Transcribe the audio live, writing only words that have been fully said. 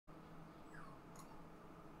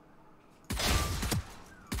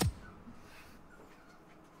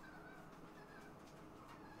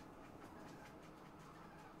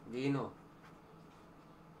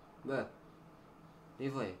Bă, nu-i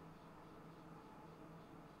voie.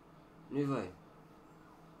 Nu-i voie.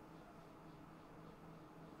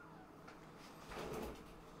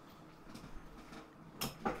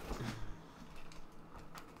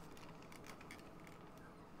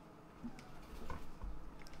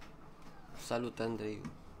 Salut, Andrei.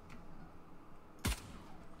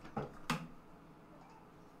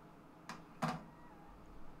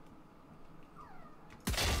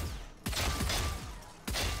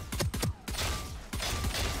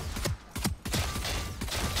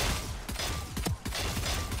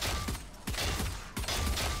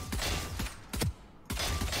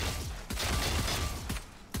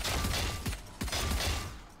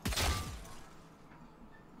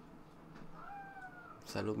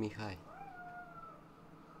 Salut, Mihai.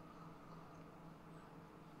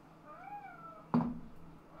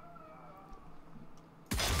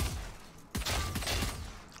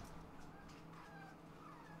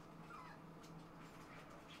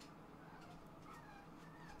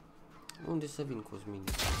 Unde să vin, Cosmin?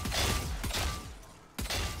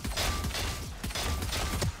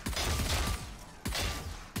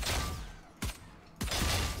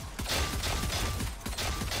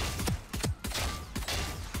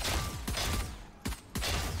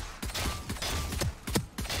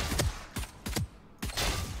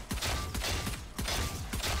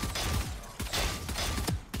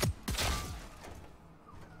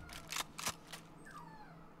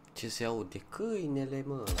 Ce se aude? Câinele,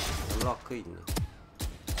 mă! Am luat câine.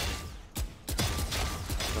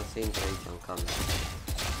 Ca să intre aici în cameră.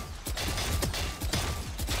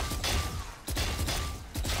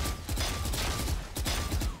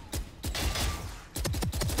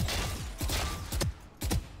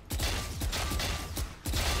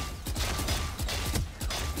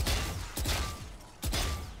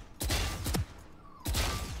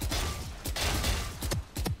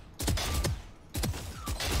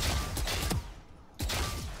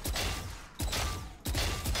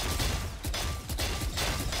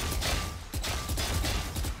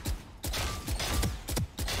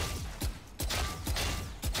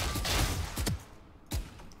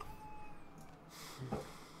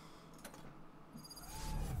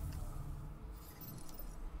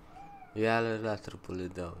 Ia la trupul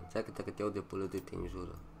dau. Dacă te iau de pulă de te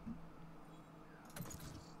înjură.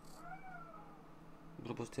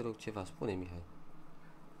 Vreau să te rog ceva, spune, Mihai.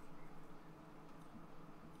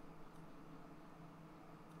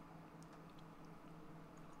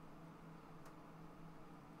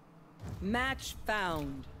 Match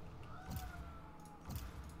found.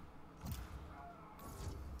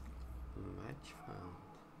 Match found.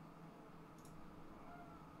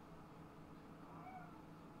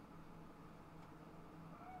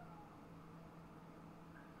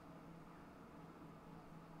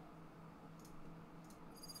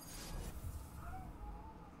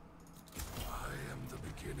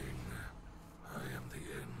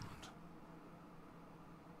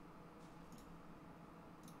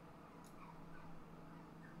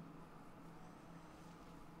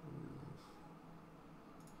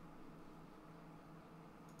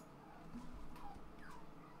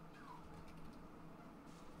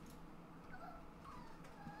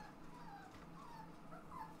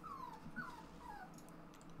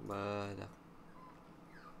 Bă, da.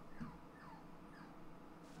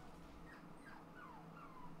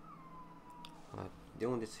 De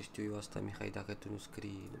unde să știu eu asta, Mihai, dacă tu nu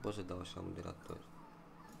scrii? Nu poți să dau așa moderator.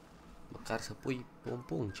 Măcar să pui un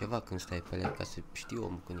punct, ceva când stai pe live, ca să știu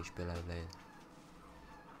omul când ești pe live la el.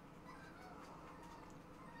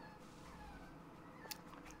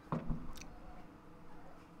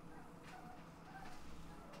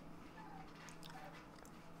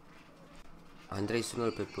 Andrei,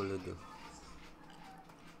 sună-l pe PLD.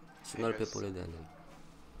 Sună-l pe PLD, Andrei.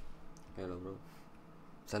 Hello, bro.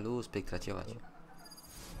 Salut, Spectra, ce faci?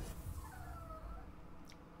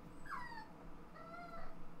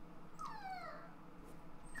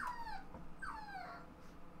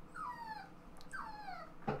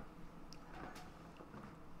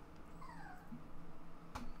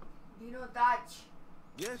 Vino, taci!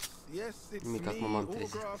 Nimic, acum m-am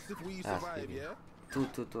trezit.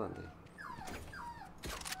 Tu, Andrei.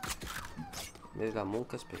 Mergi la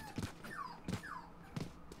muncă, Spectra.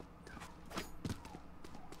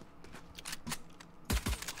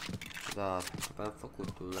 Da, am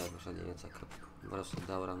făcut un live așa dimineața că vreau să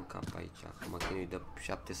dau rank cap aici, acum chinui de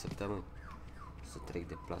 7 săptămâni să trec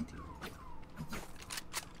de platină.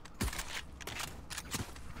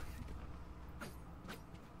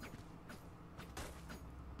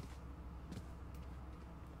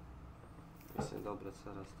 Să-mi dau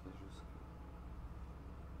brățara asta jos.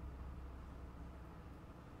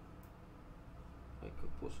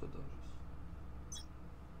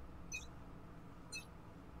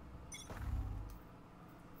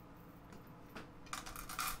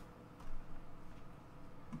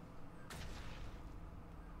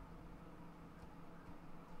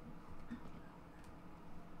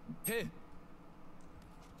 Here.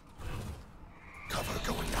 Cover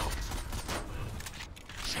going out.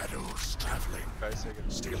 Shadows traveling.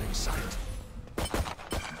 Stealing sight.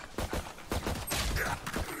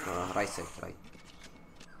 Right side, right.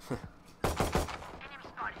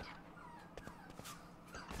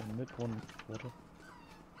 Mid one water.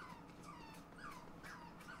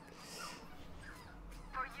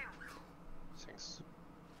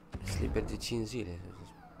 Sleeper de 5 zile.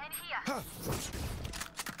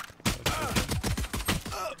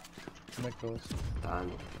 Necros. Da,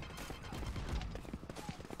 nu.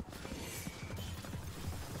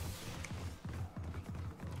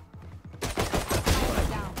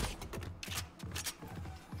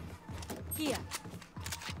 Here.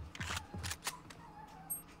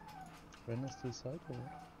 When is this side or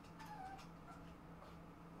what?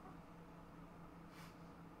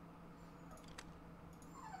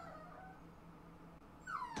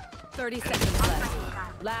 Thirty seconds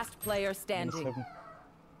left. Last player standing. 7.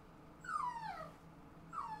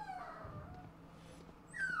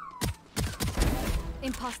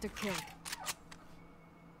 Imposter killed.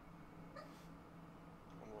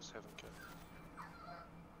 Almost heaven kill.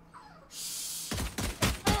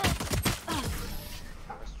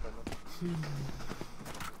 Nice try, no?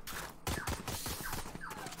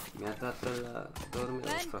 Mi-a dat la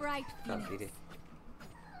dormire Burn bright, ca Phoenix. direct.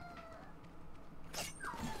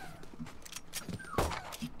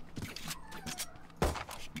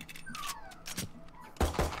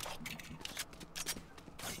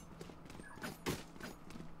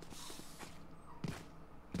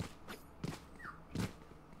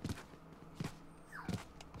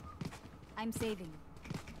 I'm saving.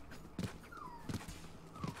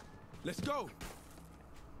 Let's go.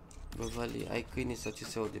 Bă, Vali, ai câine sau ce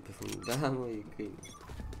se aude pe fund? Da, mă, e câine.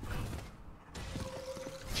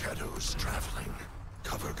 Shadows traveling.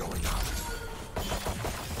 Cover going out.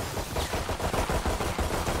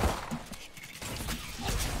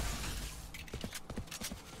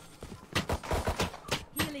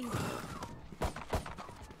 Healing.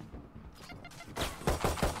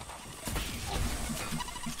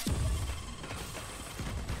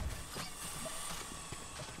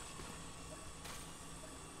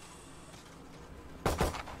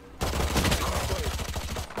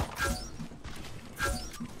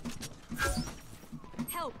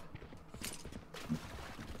 Help.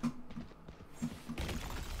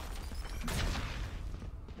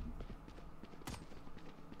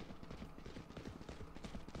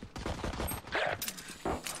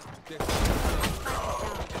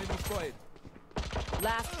 Enemy spotted.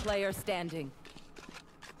 Last player standing.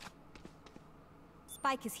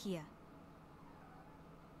 Spike is here.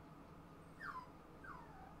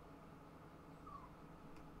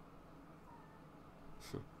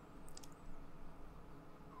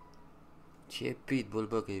 Ce e Pitbull,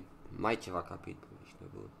 bă, că e mai ceva ca Pitbull, ești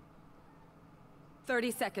nebun.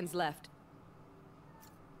 30 seconds left.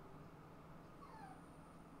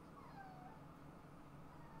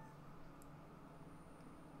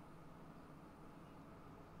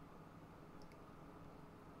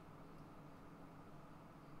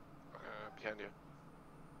 Behind you.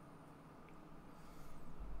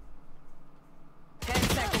 10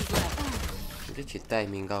 seconds left. De ce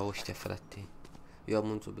timing au ăștia, frate? Eu am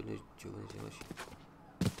un subile ce vânzeu și...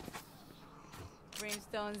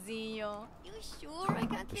 Brimstonezinho, you sure I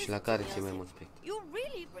got this? Și la care ți mai mult spect? You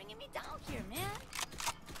really bringing me down here, man.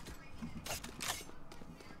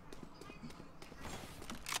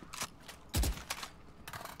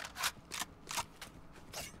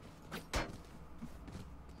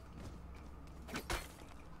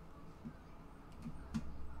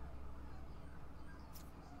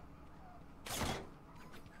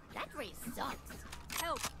 That race sucks.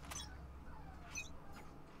 Help.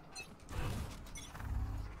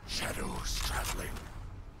 Shadows traveling.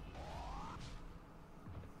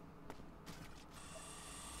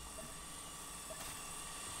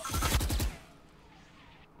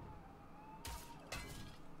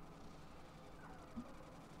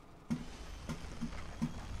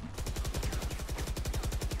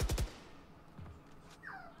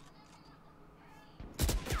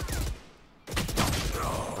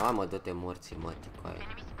 Da, mă, dă-te morții, mă, ticoaie.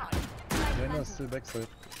 Reyna still backside.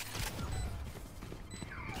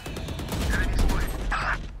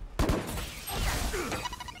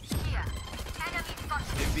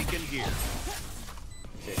 Beacon here.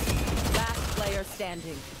 Last player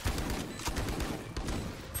standing.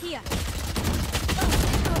 Here.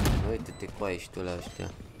 Uite-te coaie și tu la ăștia.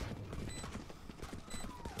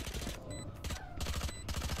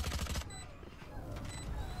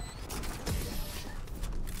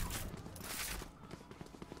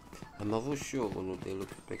 Am avut și eu unul de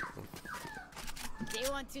lucru pe ecran. They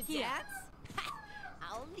want to dance?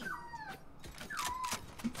 I'll lead.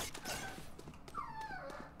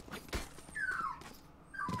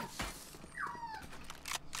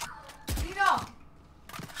 Vino!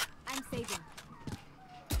 I'm saving.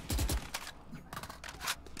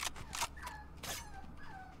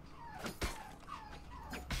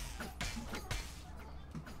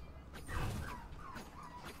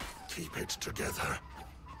 Keep it together.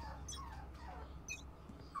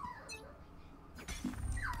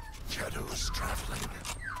 Shadows traveling.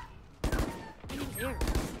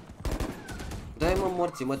 Dai mă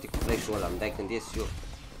morții mă cu flash-ul ăla, îmi dai când ies eu.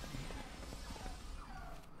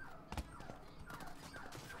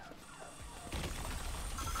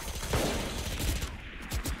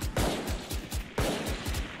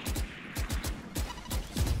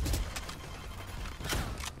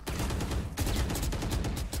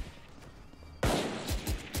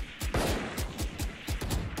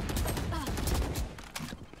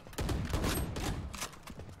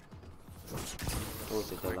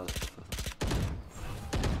 Uite-te la asta.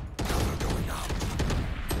 Cover going out.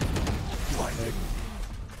 Blinding.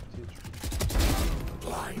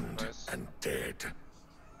 Blind and dead.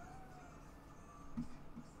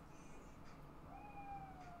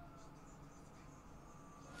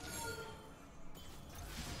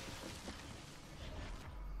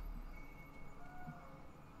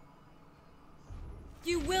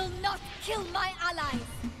 You will not kill my allies.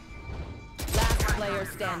 Last player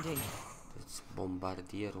standing. Deci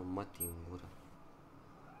bombardierul mătii în gură.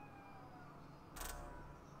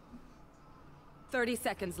 30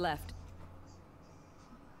 seconds left.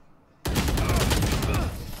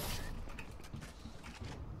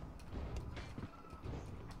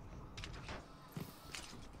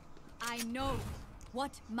 I know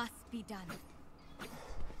what must be done.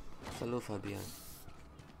 Salut, Fabian.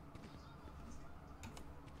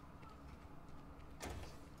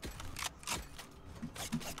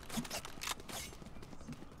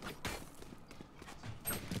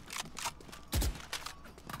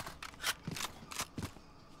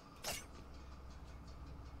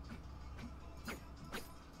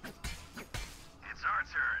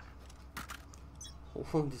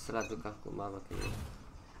 Unde să-l aduc acum, mamă, că e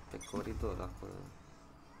pe coridor acolo.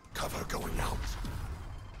 Cover going out.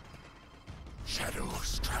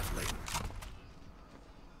 Shadows traveling.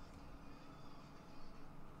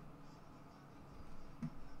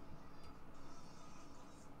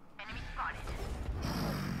 Enemy spotted.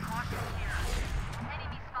 Caution here.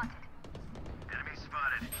 Enemy spotted. Enemy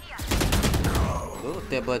spotted. Here.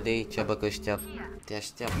 Du-te bă de aici, bă, că ăștia te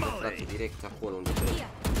așteaptă, frate, direct acolo unde trebuie.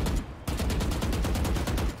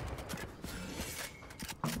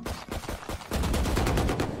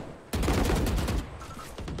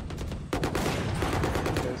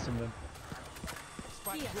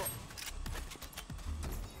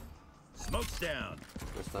 Smoke's down.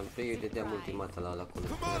 Ăsta în play, eu dădeam ultimata la ăla acolo.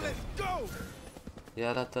 Come on, let's go. Ia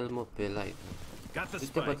arată-l mă pe live. Got the Du-te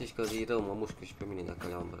spike. bate și că e rău, mă mușcă și pe mine dacă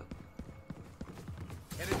le-am îmbrăt.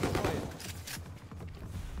 Enemy spotted.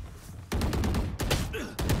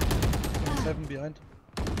 7 behind.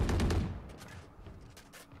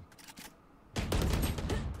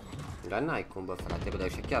 Dar n-ai cum, bă, frate, bă, dar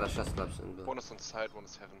ăștia chiar așa slab sunt, bă. One is on the side, one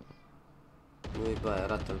is heaven. Nu-i, bă,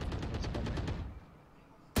 arată-l.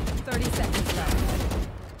 30 seconds left.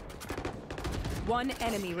 One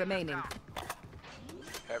enemy remaining.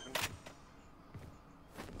 Heaven.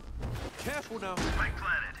 Careful now. Spike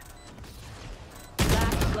planted.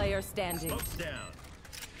 Last player standing. Smoke's down.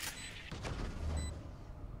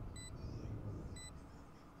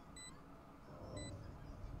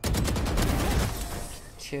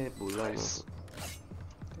 Ce bulan, mă.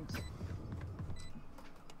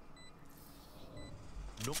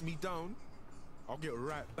 Knock me down, I'll get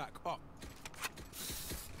right back up.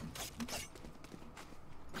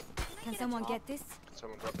 Can someone get this? Can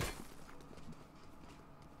someone grab it?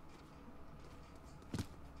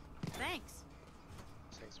 Thanks.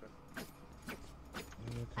 Thanks, man.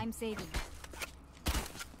 I'm saving.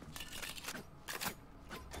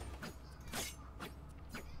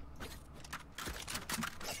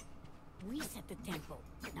 We set the tempo,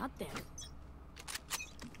 not them.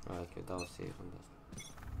 Hai că eu dau save unde asta.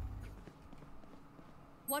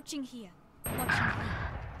 Watching here. Watching here.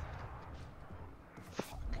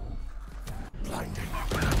 Blinding.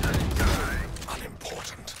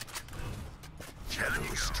 Unimportant.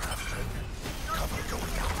 Shadows traveling. Cover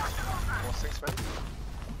going out. More things, man.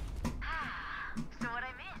 So what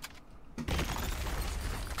I mean?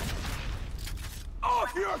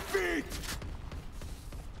 Off your feet!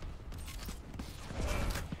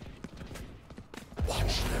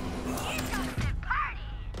 Watch them run.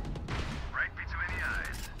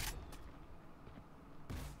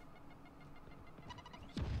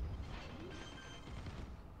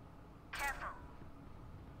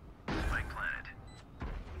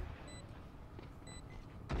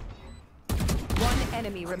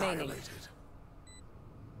 enemy remaining. Annihilated.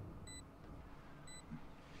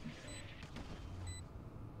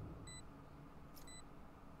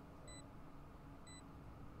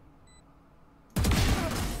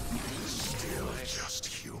 Still just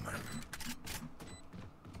human.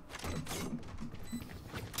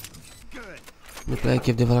 Nu prea ai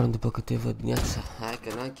chef de Valorant după cât te văd dimineața. Hai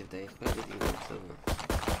că n-am chef, dar e prea de dimineața.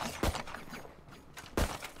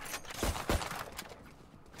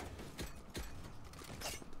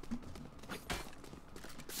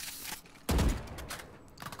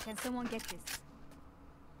 Can someone get this?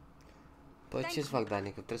 Păi ce-ți fac, Dani,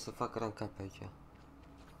 că trebuie să fac rank up aici.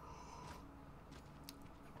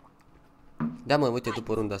 Da, mă, uite,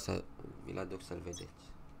 după runda asta vi-l aduc să-l vedeți.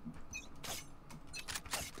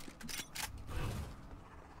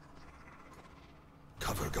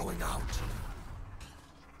 Cover going out.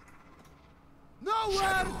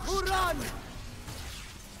 Nowhere to run!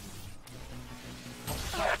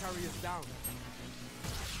 Carriers down.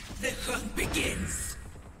 The hunt begins.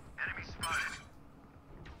 Enemy spotted.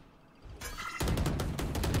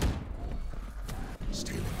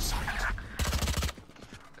 Stealing sight.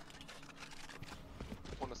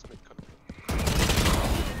 One is mid coming.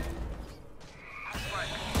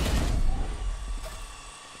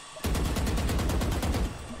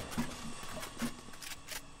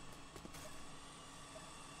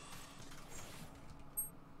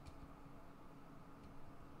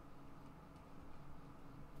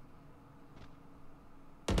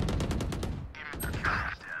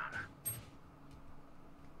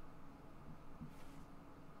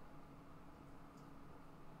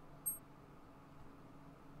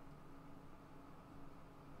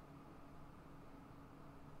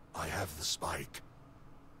 I have the spike.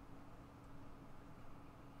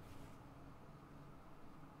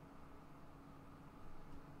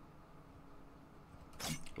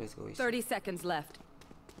 Let's go, 30 seconds left.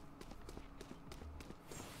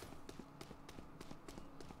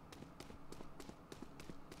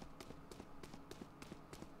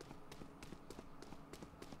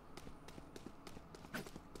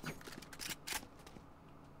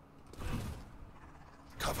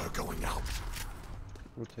 Cover going out.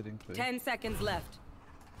 Rotating to 10 seconds left.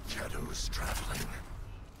 Shadows traveling.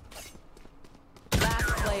 Last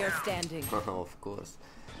player standing. Of course.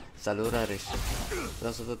 Salut, Rareș.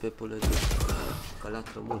 Vreau să văd pe pulă de că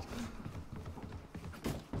latră mult.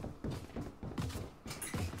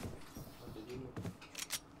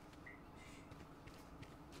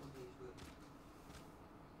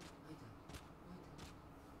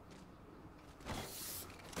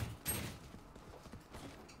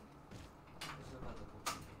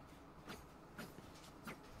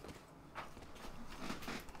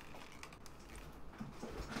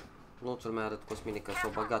 Nu ți-l mai arăt, Cosmine, că s-au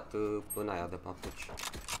băgat în aia de papuci.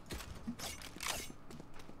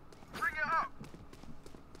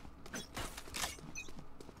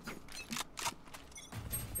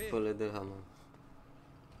 Păle de hamă.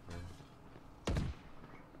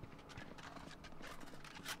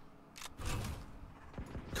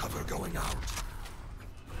 Cover going out.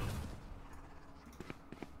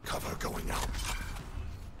 Cover going out.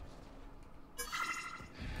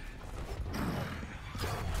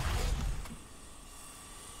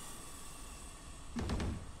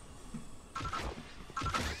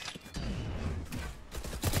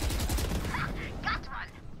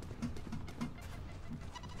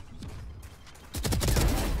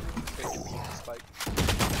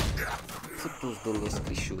 Fătu-ți, domnule,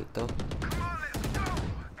 scrișul tău.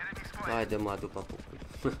 Haide, mă, adu papucul.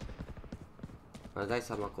 Îți dai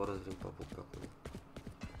seama că o răzvim papuc pe acolo.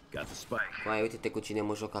 Mai uite-te cu cine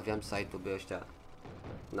mă joc, aveam site-ul pe ăștia.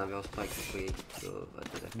 N-aveau spike-ul cu ei.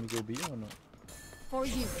 Can we go B or not? For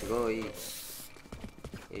you. Go, ei.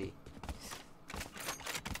 Ei.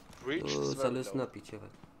 Reach is Să very le low. snapi ceva.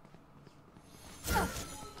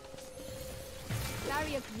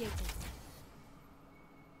 Barrier created.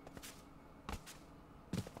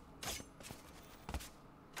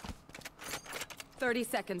 Thirty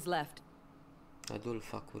seconds left. Adu-l,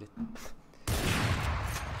 fac urât.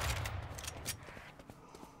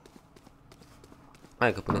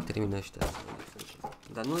 Hai că până termină ăștia.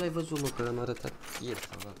 Dar nu l-ai văzut, mă, că l-am arătat ieri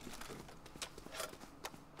sau la...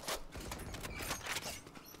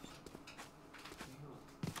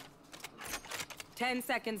 10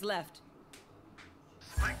 seconds left.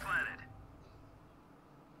 Spike planted.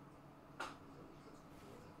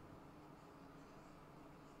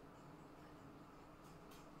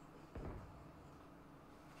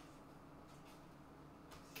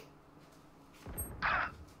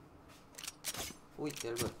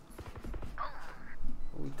 Uite-l, bă.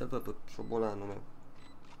 Uite-l, bă, pe șobolanul meu.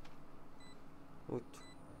 Uite.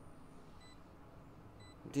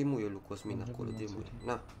 Dimu e lui Cosmin acolo, Dimu.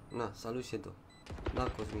 Na, na, salut Shadow.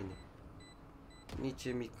 Da, Cosmine. Nici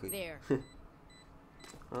e mică. There.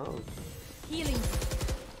 Oh. Healing.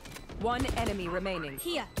 One enemy remaining.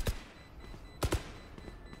 Here.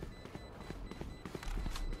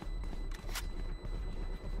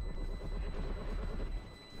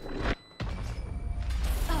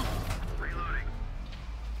 Reloading.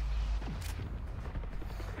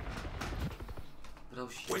 Vreau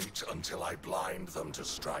și... Wait until I blind them to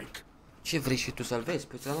strike. Ce vrei și tu să-l vezi?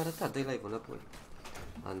 Păi ți-l-am arătat, dă-i live înapoi.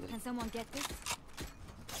 Andrei. Can someone get this?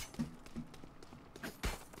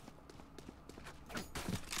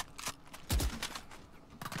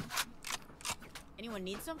 Anyone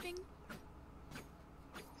need something?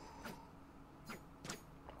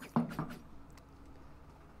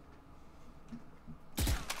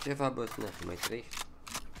 Ceva bă, snack, mai trăiești?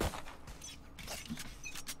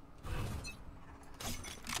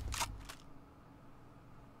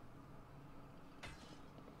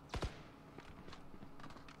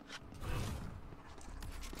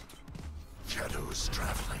 Shadows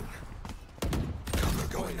traveling. Cover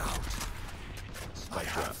going out. I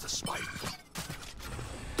have the spike.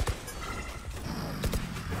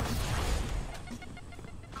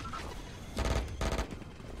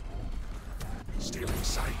 Stealing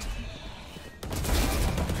sight.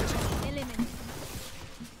 Eliminate.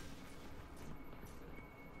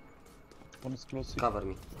 One is close. Cover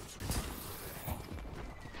me.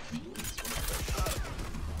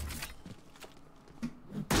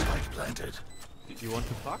 Spike planted. You want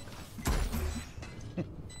to fuck?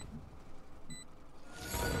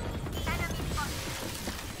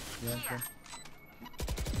 Yeah, okay.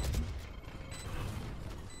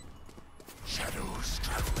 Shadows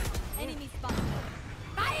traveling. Enemy spotted.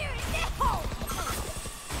 Fire in the hole!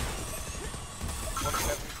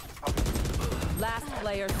 Last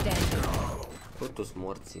player standing. Totuși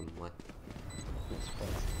morți în mate.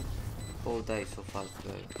 Oh, dai să o fac,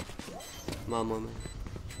 dai. Mamă mea.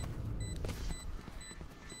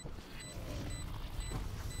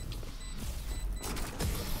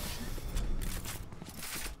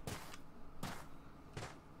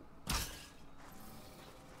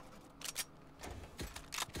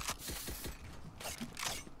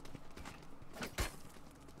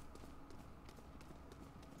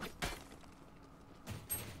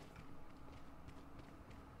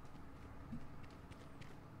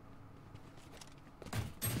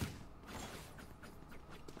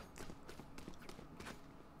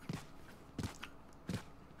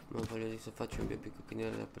 Mă vă să faci un baby cu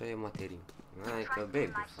câinele prea e materii. Hai că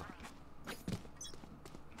baby fac.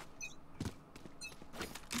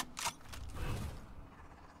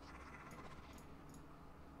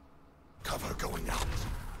 Cover going out.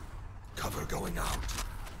 Cover going out.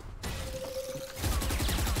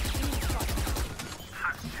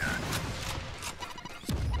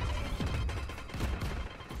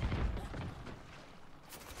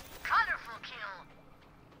 Colorful kill.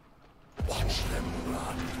 Watch them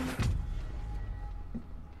run.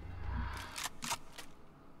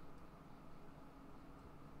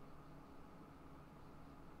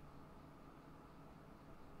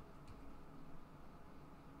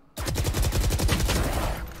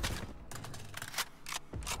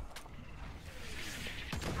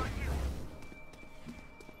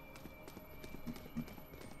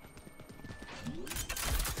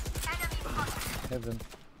 Heaven.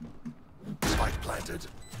 Spike planted.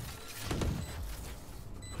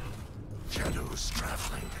 Shadows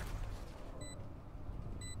traveling.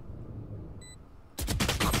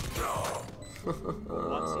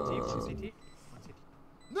 One CT, one CT.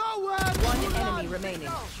 Nowhere! One enemy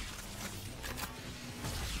remaining.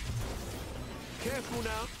 Careful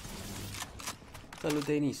now. Salut,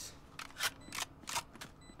 Denis.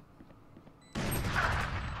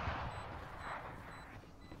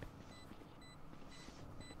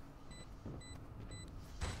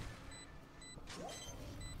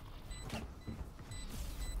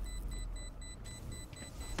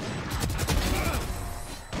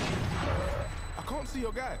 I can't see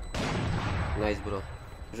your guy. Nice, bro.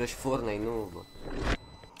 Joci Fortnite, nu, bă.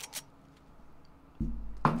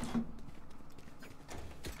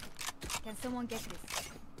 Can someone get this?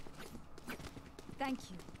 Thank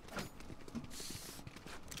you.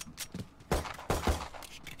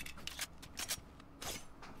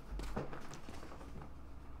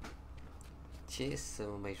 Ce să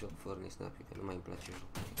mă mai joc Fortnite, Snap, că nu mai îmi place jocul.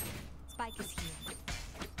 Spike is here.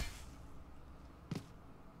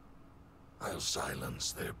 I'll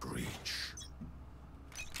silence their breach.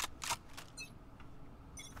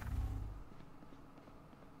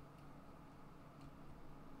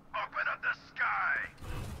 Open up the sky.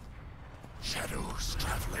 Shadows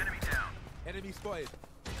traveling. Enemy down. Enemy spotted.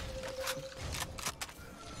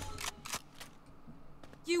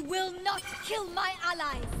 You will not kill my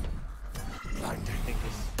allies. Blinding. I think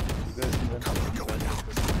you guys invent Cover going out.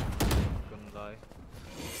 gonna lie.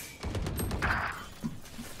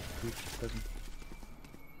 Breach 7.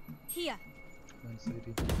 Here. Nice ID.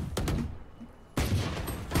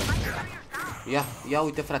 Ia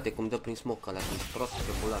uite frate cum dă prin smoke alea, sunt prost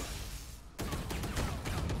pe Volan.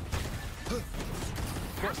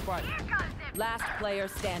 Got spike. Last player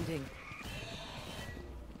standing.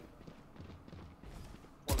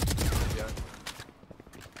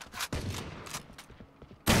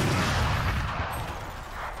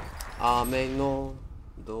 Ameno,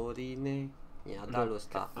 Dorine. Ia dă-l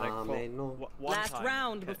ăsta, Like ameno. one Last time,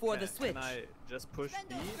 round before the switch. Can I just push Spend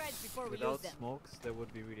B those threads before we without lose them. smokes? That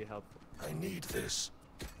would be really helpful. I need this.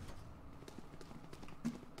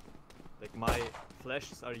 Like my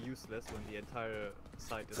flashes are useless when the entire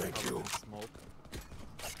site is Thank covered you. in smoke.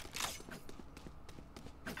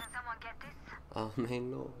 Can someone get this?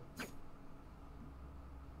 Ameno.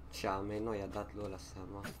 Și ameno i-a dat lui ăla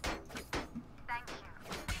seama. Thank you.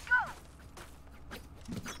 Go!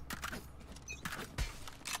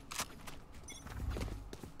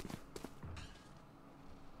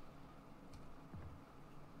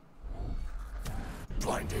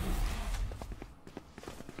 Blinding.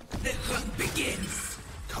 The hunt begins.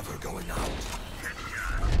 Cover going out.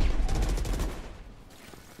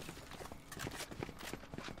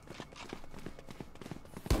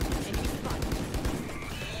 Enemy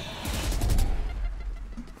spotted.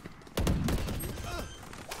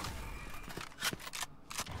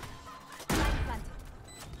 Planted.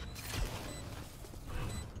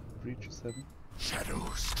 Breach 7.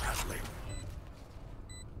 Shadows traveling.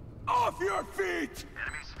 Off your feet!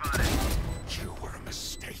 Enemy spotted. You were a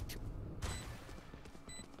mistake.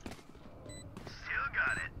 Still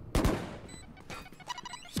got it.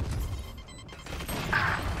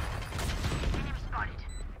 Enemy spotted.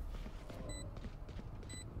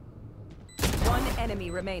 One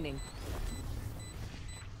enemy remaining.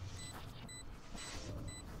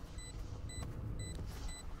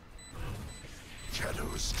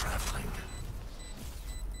 Shadows traveling.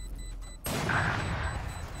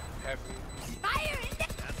 Heavy. Fire in the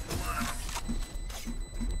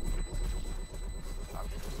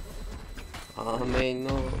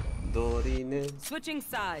Ameno, Dorine. Switching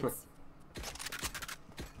sides.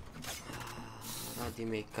 Radi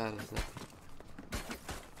mei care sunt.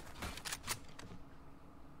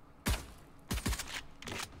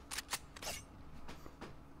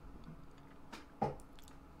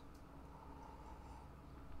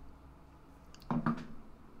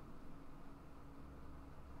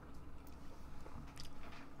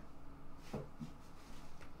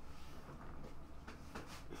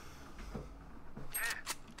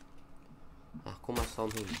 Acum sau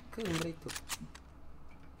mâine, când vrei tu.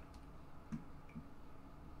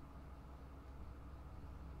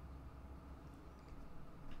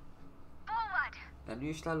 Forward. Dar nu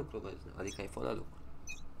ești la lucru, văd, adică ai fost la lucru.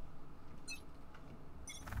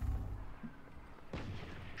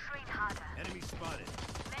 Train harder. Enemy spotted.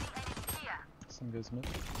 Many enemies here. Some guys mid.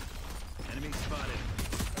 Enemy spotted.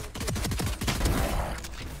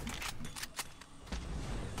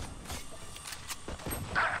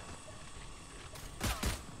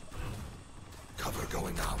 Cover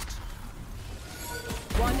going out.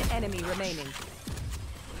 One enemy remaining.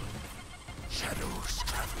 Shadows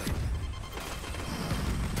traveling.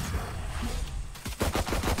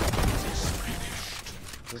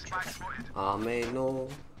 Spike spotted. Ameno,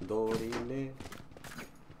 Dorine.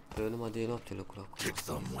 Că numai de noapte lucru acum. Kick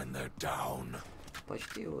them when they're down. Păi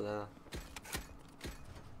știu, da.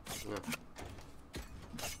 Na.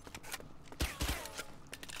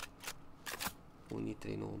 Unii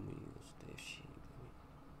 3900 și...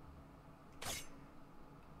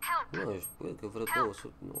 Help. Nu știu, cred că vreo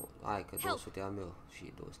 200, nu, hai că 200 am eu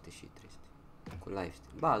și 200 și 300. Cu live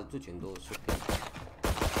stream. Ba, îți ducem 200.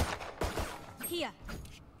 here.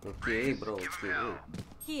 Ok, bro, ok.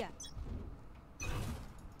 Here.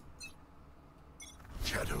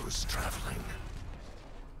 Shadows traveling.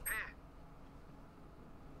 Here.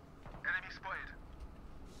 Enemy spotted.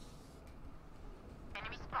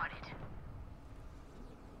 Enemy spotted.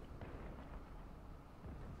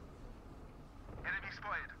 Enemy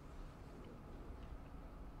spotted.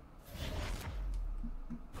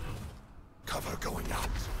 Cover going out.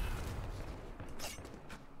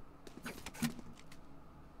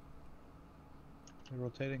 They're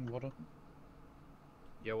rotating water.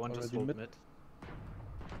 Yeah, one just Already hold mid? mid.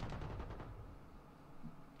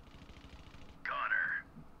 Gunner.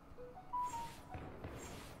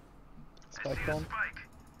 Spike down.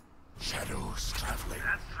 Shadows traveling.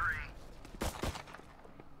 That's 3.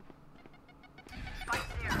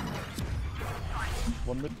 Spike's here.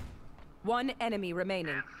 One mid. One enemy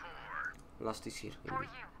remaining. 4. Last is here. For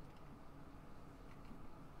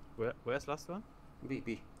you. Where's last one? B.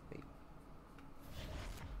 Hey.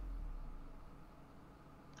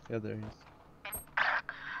 Yeah, there he is.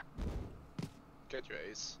 Get your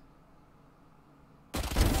ace.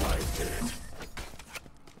 I did.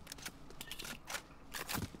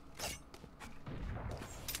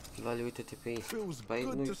 Vale, uite-te pe ei. Feels Spike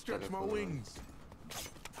good nu-i to tare stretch my acolo. wings.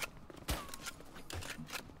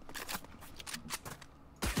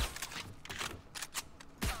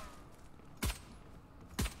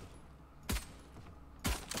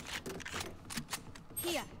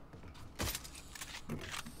 Here.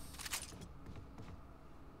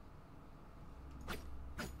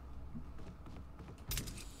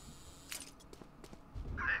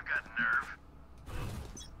 They've got nerve.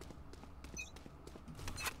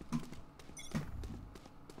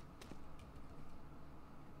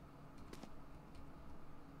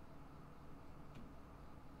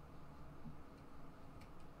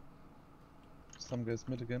 Some guys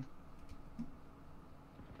mid again.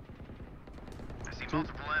 I see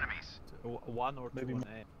multiple enemies. One or two Maybe on more.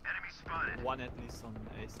 A. Enemy spotted. One at least on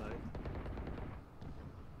A side.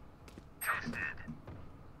 Toasted.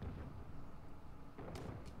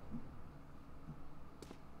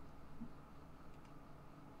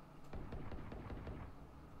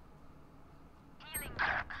 Healing.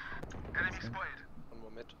 Enemy spotted. One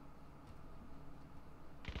more mid.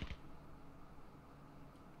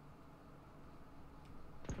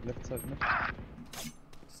 Left side mid.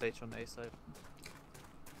 Sage on A side.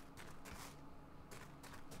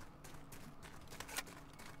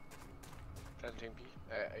 Planting B.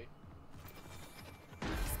 A.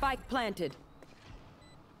 Spike planted.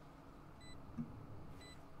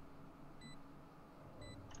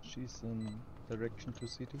 She's in direction to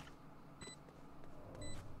city.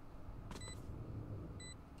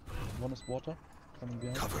 One is water. Coming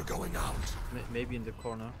behind. Cover going out. Maybe in the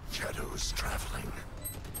corner. Shadows traveling.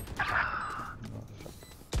 No,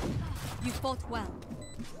 fuck. You fought well.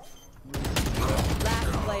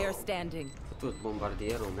 Last player standing. Tot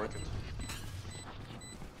bombardierul, mă.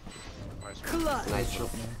 Clutch. Nice job.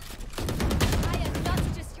 I am not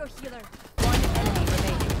just your healer. One enemy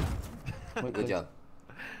remaining. Good job.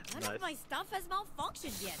 None Nice. of my stuff has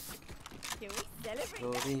malfunctioned yet. Can we celebrate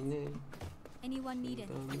that? Florine, Anyone need it?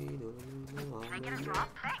 Can I get a drop?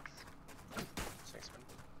 Thanks. Thanks,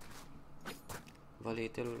 man.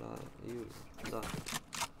 Valietelul la Iul. Da.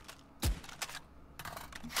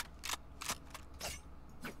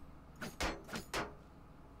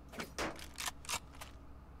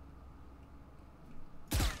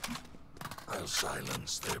 I'll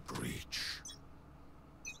silence their breach.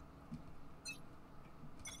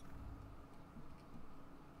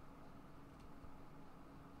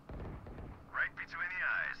 Right between the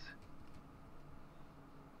eyes.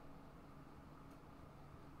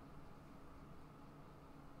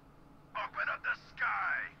 Open up the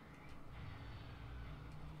sky.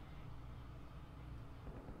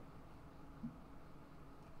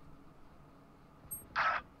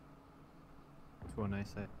 Two on A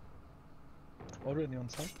side. Already on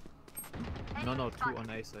site. No, two on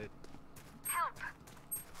A side. Help.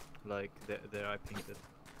 Like there I pinged it.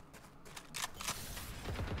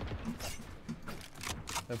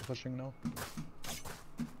 They're pushing now.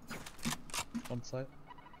 On site.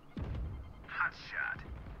 Hot shot.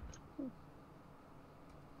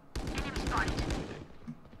 Enemy spotted.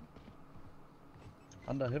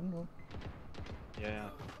 Under heaven or? Yeah.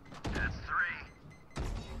 That's 3.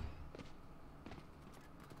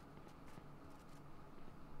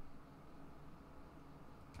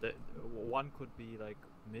 One could be like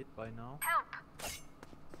mid by now Help.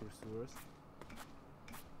 through sewers.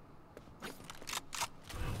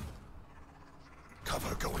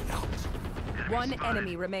 Cover going out. One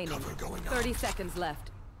enemy remaining. Cover going out. 30 seconds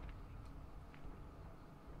left.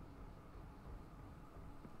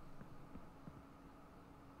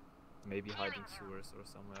 Maybe hiding sewers or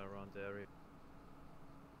somewhere around the area.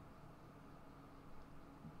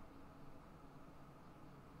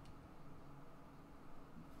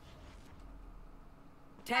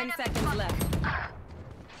 Ten seconds left.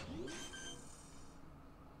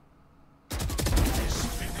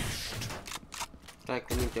 Stai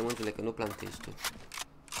cu minte, mântule, că nu plantezi tu.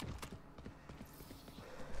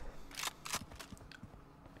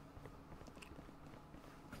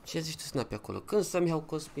 Ce zici tu, Snapi, acolo? Când să-mi iau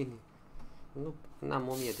cospini? Nu, n-am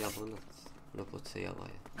 1000 de abonați. Nu pot să iau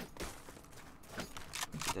aia.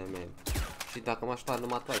 De meme. Și dacă m-aș lua,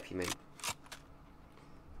 numai tu ai fi meme.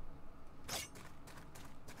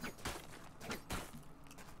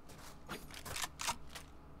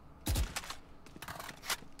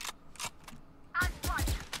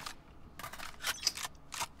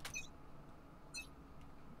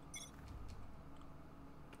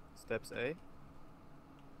 Steps A.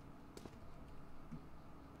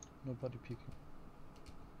 Nobody peeking.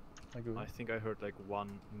 I go. I think I heard like one,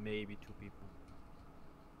 maybe two people.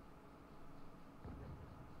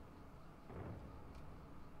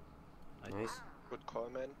 Nice. Good call,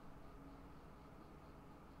 man.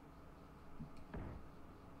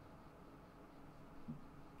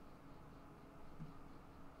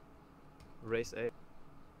 Race A.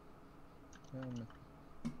 Yeah,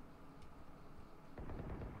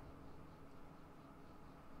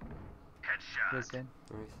 Headshot. Razen.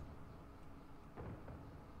 Nice.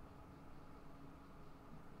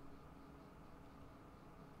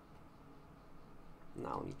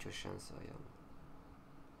 N-au nicio șansă aia.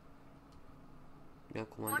 Mi-am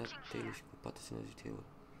comandat tele și cu 490 de euro.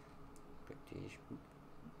 Practic ești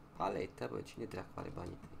paletă, bă, cine dracu are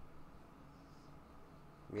banii tăi?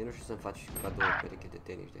 Mie nu știu să-mi faci cadou o pereche de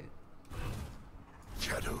tenis de aia.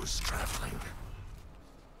 Shadows traveling.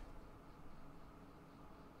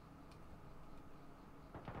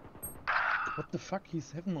 What the fuck?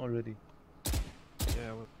 He's heaven already.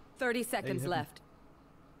 Yeah, well, 30 seconds heaven. left.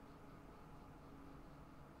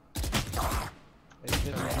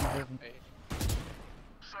 Heaven. Hey.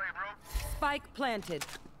 Sorry, bro. Spike planted.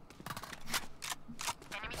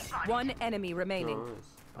 Enemy spotted. One enemy remaining.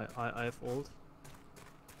 Nice. I have ult.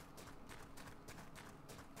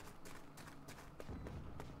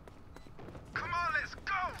 Come on, let's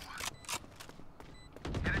go.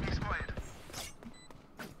 Enemy spotted.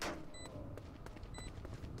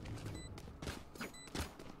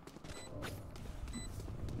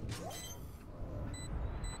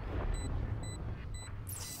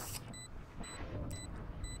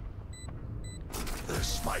 The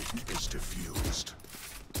spike is diffused.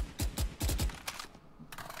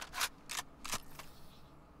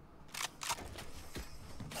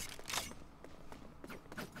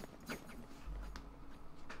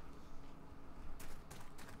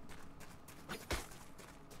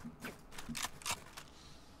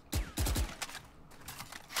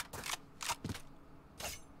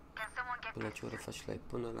 Can someone get Până la this? ce oră faci live?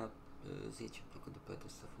 Până la 10, pentru că după aia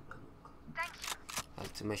trebuie să fug la muncă. Thank you.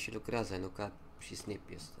 Alții mai și lucrează, nu ca și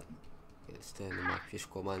Snappy ăsta. El stă numai și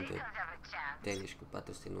comandă Seconds have a chance. tenis cu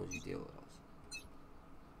 490 de euro.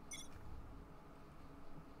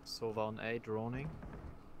 Sova on A, droning.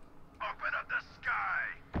 Open up the sky.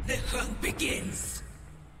 The hunt begins.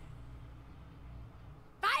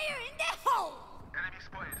 Fire in the hole! Enemy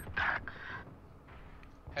spotted.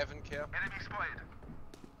 Heaven care. Enemy spotted.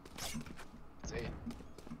 It's A.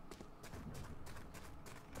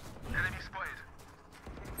 Enemy spotted.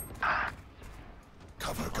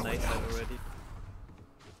 Cover On A going side out. already.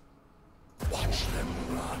 Watch them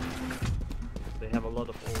run. They have a lot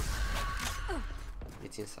of ult.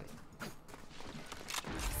 It's inside.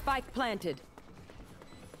 Spike planted.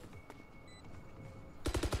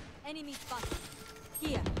 Enemy spotted.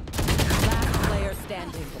 Here. Last player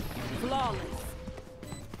standing. Flawless.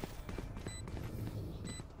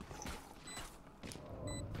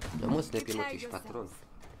 Nu mă, Snappy, mă, Prepare tu ești patron. yourselves.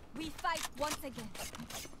 We fight once again.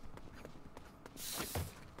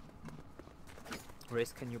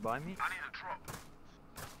 Race, can you buy me? I need a drop.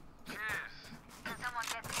 Cheers. Can someone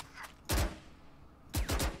get this?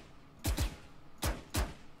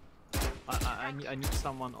 I need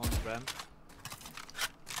someone on ramp.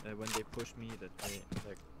 When they push me, that they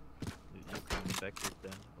like you can back it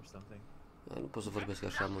them or something. Nu pot să vorbesc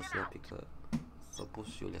așa, mă, Snappy, că s-a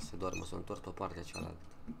pus Iulia să doarmă, s-a întors o parte cealaltă.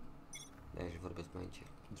 De-aia și vorbesc mai încet.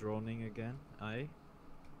 Droning again. I.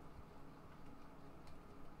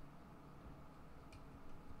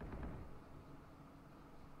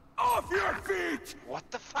 Off your feet! What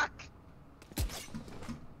the fuck?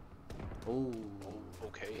 Oh,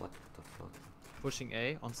 Okay. what the fuck. Pushing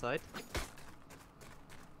A on side.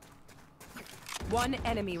 One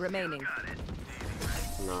enemy remaining.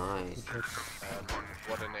 Nice.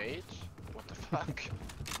 What an age? What the fuck?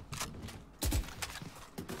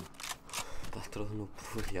 Patronul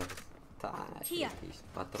Pulia. Da, Hier. ești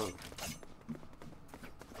patron.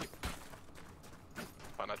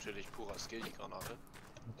 War natürlich purer Skill, die Granate.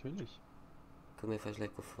 Natürlich. Când mai faci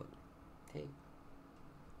like cu for. Hei.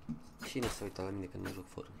 Cine se uită la mine când nu joc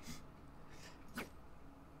for?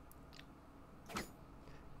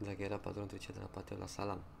 Dacă era patron, trecea de la pateu la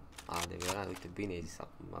salam. Adevărat, uite, bine ai zis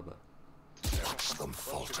acum, bă. Watch them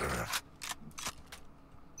falter.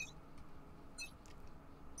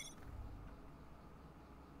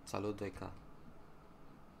 Salut 2K.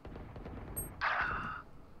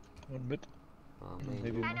 One mid. Amen.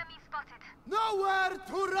 Maybe more. Enemy spotted. Nowhere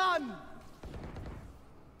to run!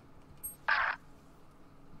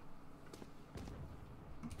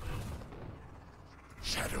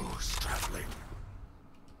 Shadows Shadows traveling.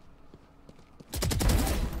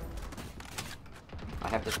 I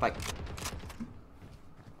have the spike.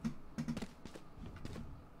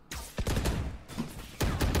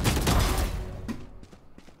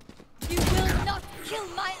 You will not kill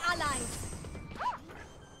my allies.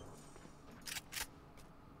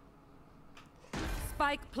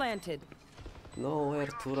 Spike planted. Nowhere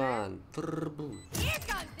to run. Boom. Here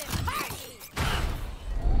comes the party.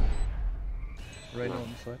 Right on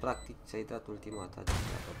the side. Practic ți-ai dat ultimata.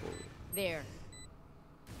 There.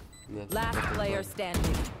 Last player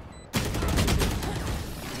standing.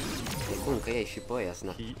 Bun, că ei și pe aia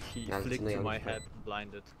snap. He flicked to my head,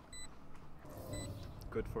 blinded.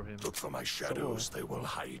 Good for him. Look for my shadows, they will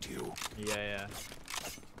hide you. Yeah.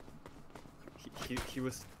 He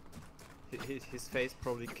was... His face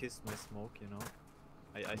probably kissed my smoke, you know?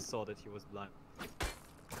 I saw that he was blind.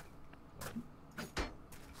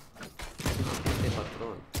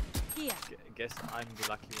 Here. Guess I'm the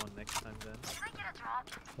lucky one next time then. Can I get a drop?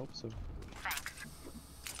 Hope so. Thanks.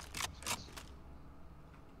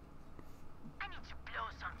 I need to blow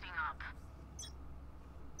something up.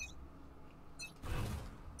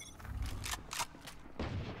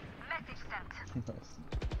 Message sent.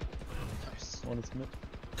 Nice. One is mid.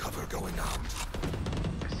 Cover going out.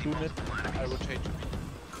 Two mid. I rotate to B.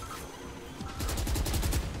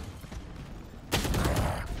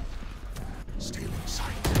 Stealing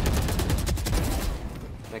sight.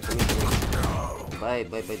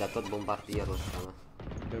 Băi, dar tot bombardierul ăsta, mă.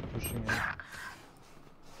 They're pushing in.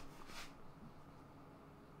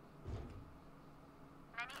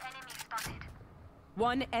 Many enemies spotted.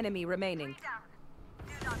 One enemy remaining.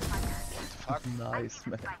 Fuck. Nice,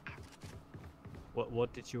 man.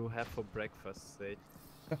 What did you have for breakfast, Sage?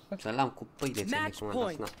 Să-l-am cu pâine ce mi-ai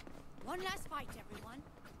comandat, snap. One last fight, everyone.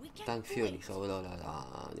 We can Tank do Fury it. sau ăla,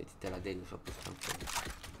 de la Daniel și-a pus Tank Fury.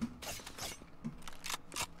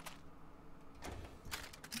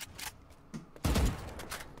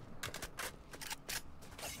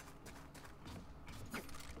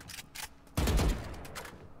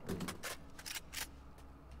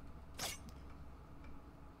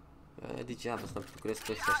 Degeaba, snap, tu crezi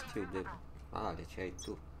că ăștia știu de ale ce ai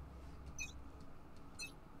tu.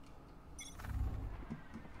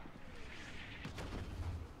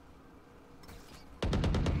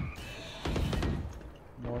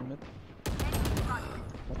 More mid.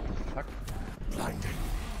 What the fuck? Blinding.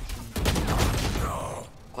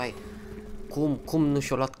 Coai, cum nu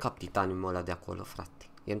și-a luat cap titaniumul ăla de acolo, frate?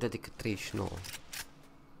 I-am dat decât 39.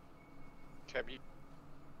 Cabby.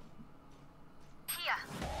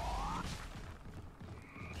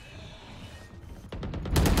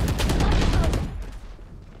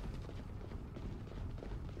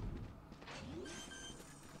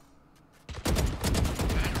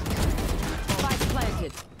 Spike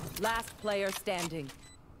planted. Last player standing.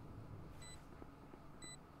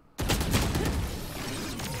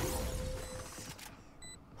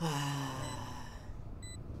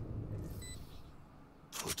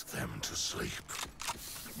 Put them to sleep.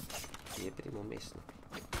 E primul mes, nu?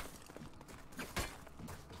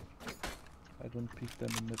 I don't peek them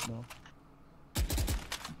in mid now.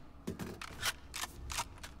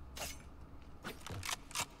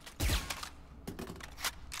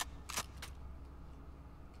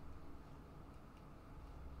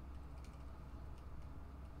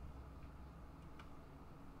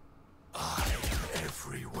 I'm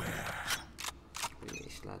everywhere.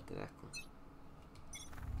 Ești la dracu.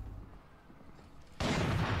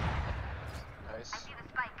 Nice.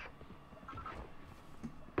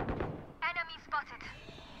 Enemy spotted.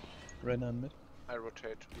 Ren on mid. I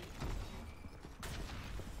rotate to B.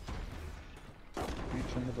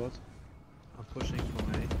 Reach on the boat. I'm pushing from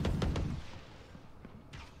A.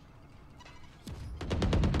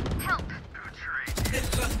 Help.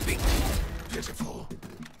 Pitiful.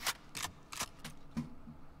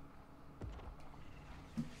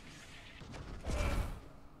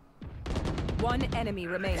 One enemy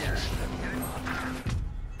remaining.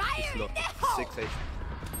 Fire in the 6 hole. HP.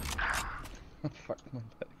 Fuck my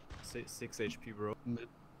bad. 6 HP, bro. Mid.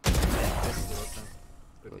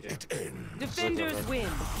 Good game. It ends. Defenders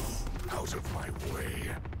win. Out of my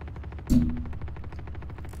way.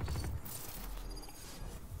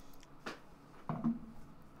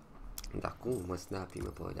 Dar cum mă snapii, mă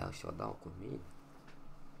pădeau și o dau cu mine?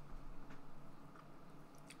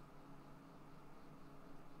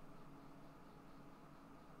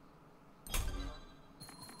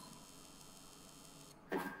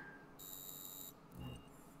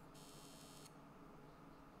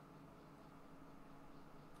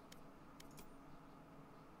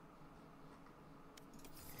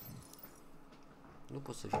 Nu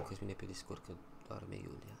pot să fiu Cosmine pe Discord că doarme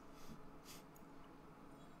Iulia.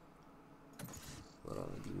 Ora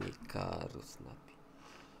din carul snapi.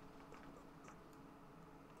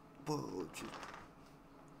 Bă, ce...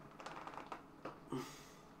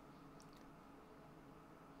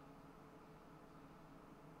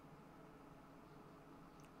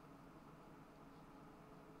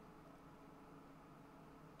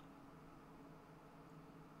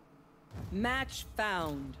 Match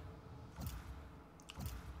found.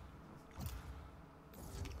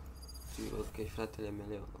 Sigur că ești fratele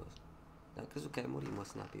meu. Dar crezut că ai murit, mă,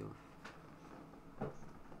 snapi-ul.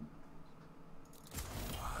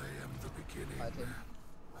 I am the beginning.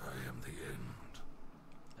 I am the end.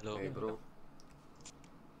 Hello. Hey, bro.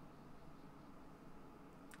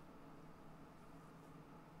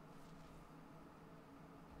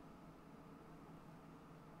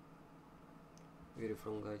 Where are you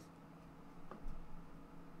from, guys?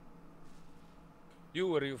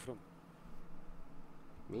 Where are you from?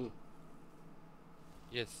 Me?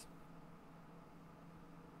 Yes.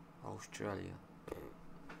 Australia.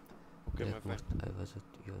 Okay, my friend. Ai văzut,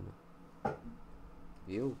 eu nu.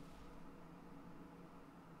 Eu?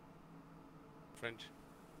 French.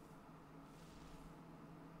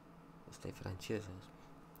 Asta e franceză.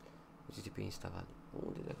 Uite pe Insta, vad.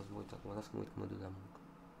 Unde dacă să mă uit acum? Las că mă uit că mă duc la muncă.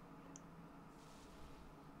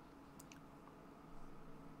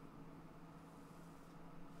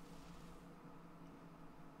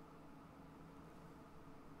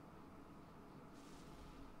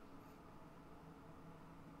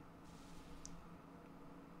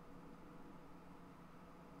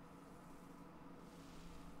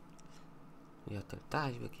 Iată-l,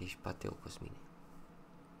 taci, bă, că ești pateu, Cosmine.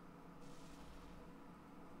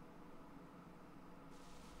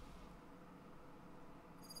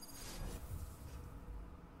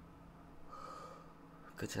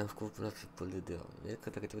 Că ți-am făcut până fi PLD-ul. E că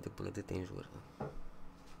dacă te uite PLD te înjură.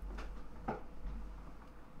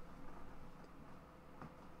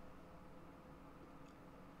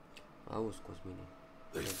 Auzi, Cosmine.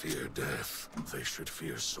 They fear death. They should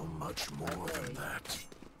fear so much more than that.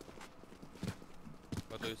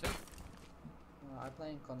 What do you say? I'm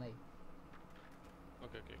playing con A.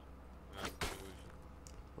 Okay.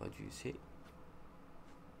 What do you say?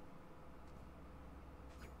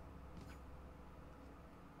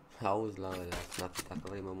 Auzi la snapi, dacă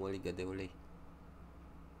vrei mă o ligă de ulei.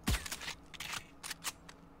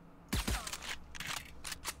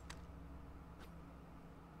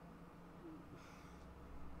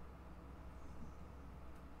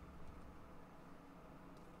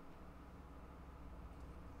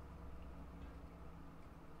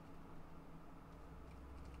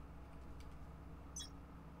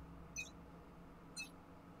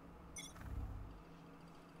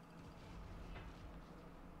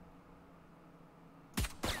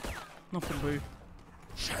 Nothing, boo.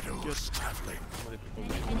 Shadows traveling.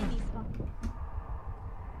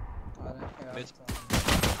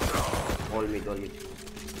 All mid.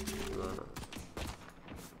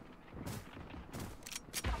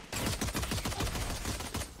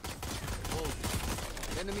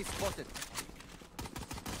 Enemy spotted.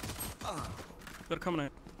 They're coming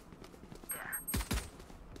out.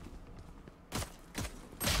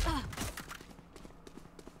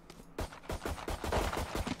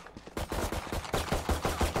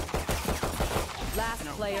 Last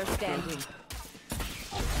player standing.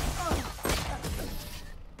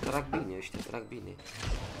 Trag bine ăștia, trag bine.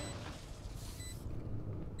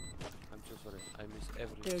 I'm so sorry. I miss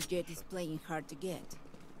every. Their jet is playing hard to get.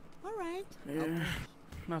 All right. Yeah,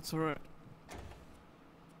 that's alright.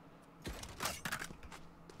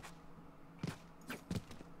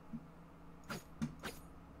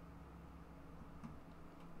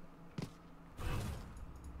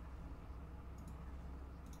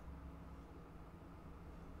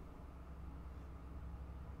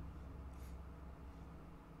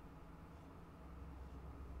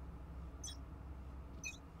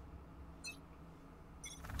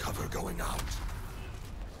 Cover going out.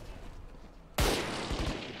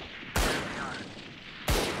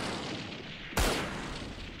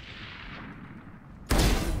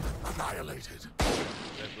 Annihilated.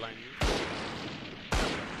 They're blind me.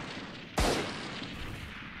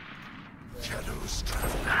 Shadows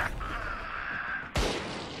traveling.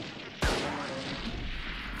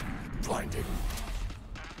 Blinding.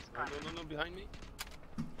 No, behind me.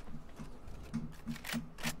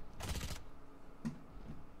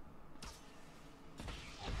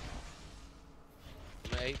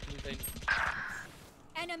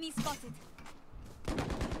 Enemy spotted.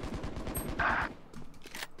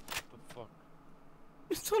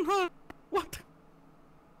 It's on her. What?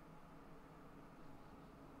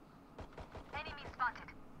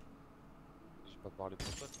 Oare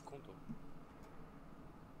pot face contul?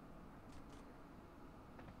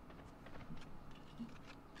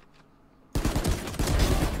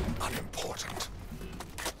 Unimportant.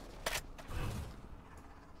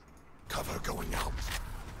 Cover going out.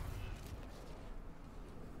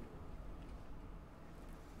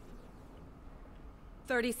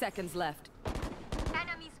 Thirty seconds left.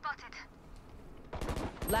 Enemy spotted.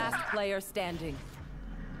 Last player standing.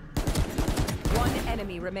 One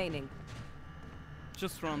enemy remaining.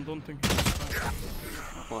 Just run, don't think.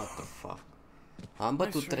 What the fuck? Am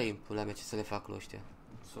bătut 3 în pula mea, ce să le fac lui ăștia.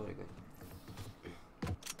 Sorry, guys.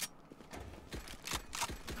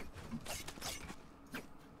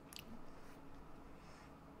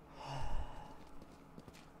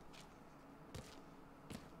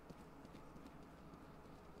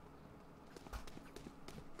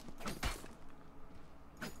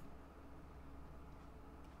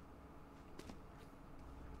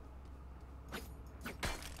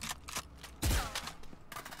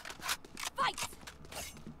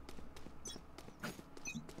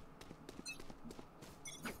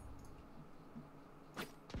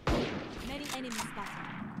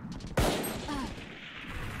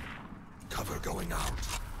 Cover going out.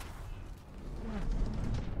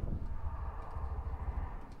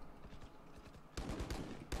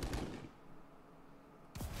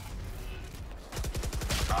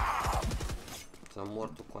 S-a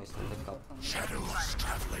mortul cu asta de cap. Shadows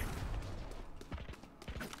traveling.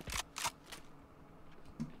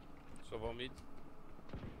 So vomit.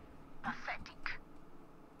 Pathetic.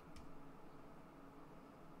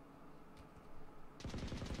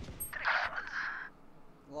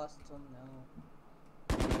 Last one now.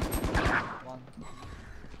 One.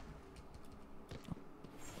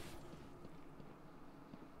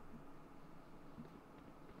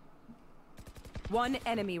 One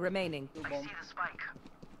enemy remaining. I see the spike.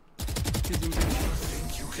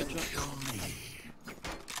 Think you can kill me?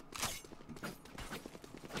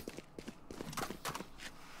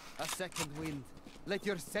 A second wind. Let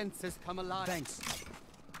your senses come alive. Thanks.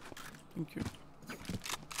 Thank you.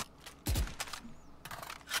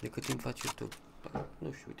 De cât timp faci YouTube?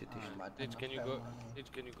 Nu știu, uite-te. Deci, can you go? Deci,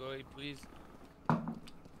 can you go, please?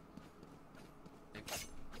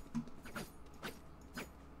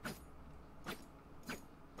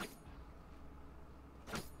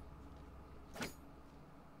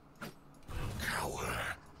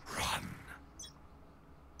 Cower, run.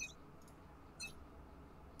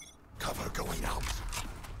 Cover going out.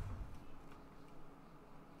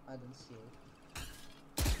 I don't see it.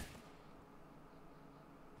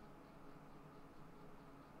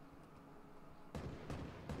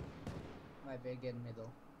 Maybe again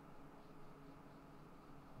middle.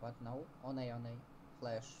 What now? On A.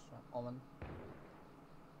 Flash. Omen.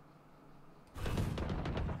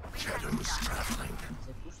 Shadows traveling.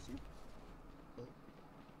 They pushed you?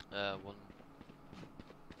 One.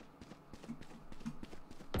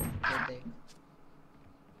 They take.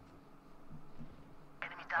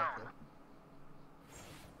 Enemy down. Okay.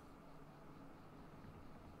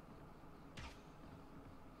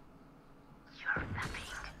 You're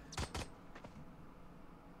nothing.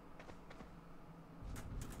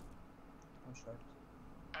 I'm short.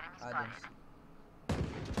 Enemy I don't spotted. see.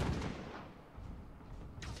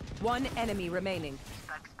 One enemy remaining.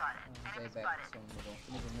 Spike spotted. They Enemy back. spotted.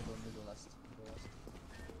 So middle last. Middle last.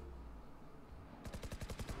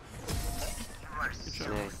 You are so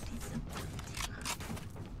Nice.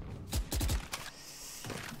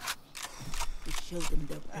 Show them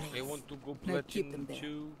their place. I want to go Now keep them platinum there.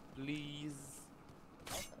 2, please.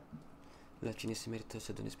 La cine se merită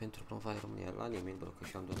să donezi pentru promovare România? La nimeni, bro, că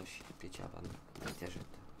și-am donat și pe ceava, nu te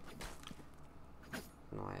ajută.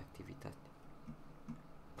 Nu ai activitate.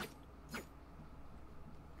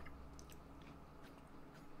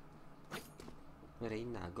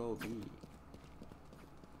 Reina, go B.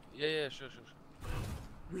 Yeah, sure.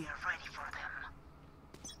 We are ready for them.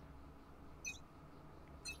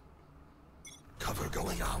 Cover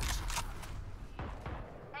going out.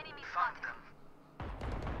 Enemy found them.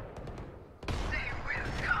 They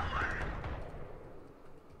will cover.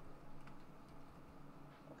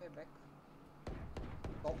 Okay, back.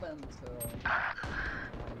 Open.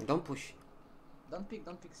 Don't push. Don't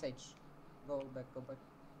pick Sage. Go back.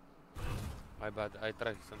 My bad, I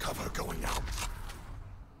tried something. Cover going out.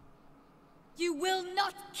 You will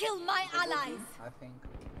not kill my allies! I think.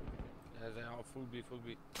 Yeah, they are full B.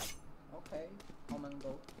 Okay, Omen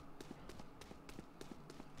go.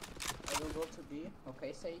 I will go to B.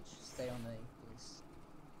 Okay, Sage, stay on A, please.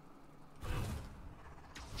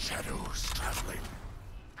 Shadows traveling.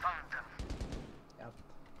 Found them. Yep,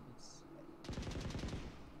 it's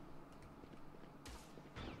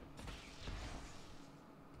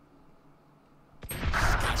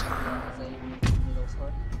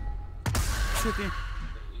city.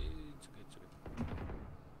 It's good, it's good.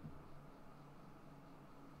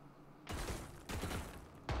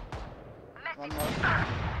 One more.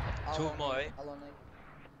 Two Alone more, A, eh? alone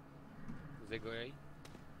A. They go A?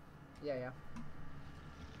 Yeah, yeah.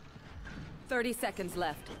 30 seconds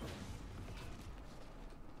left.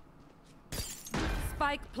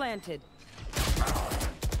 Spike planted.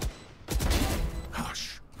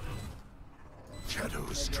 Hush.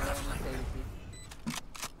 Shadows Maybe alone traveling. AWP.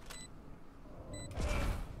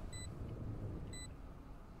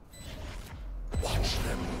 Watch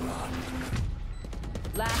them run.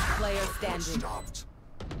 Last player standing. Stopped.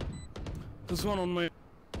 There's one on my.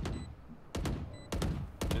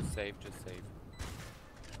 Just save, just save.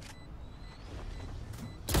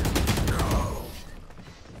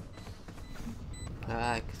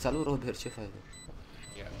 Hai, salut Robert, ce faci?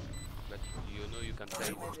 Yeah, but you know you can I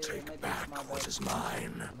save. will take back what is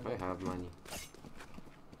mine. I have money.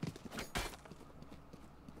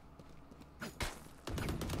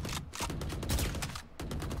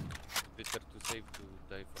 Better to save to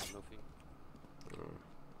die for nothing.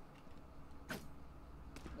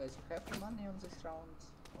 Guys, you have money on this round?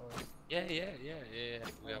 Or... Yeah.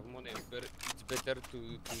 We have money, but it's better to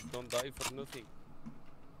don't die for nothing.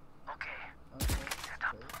 Okay, that's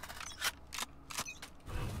cool.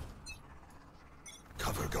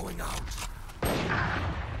 Cover going out.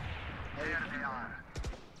 There they are.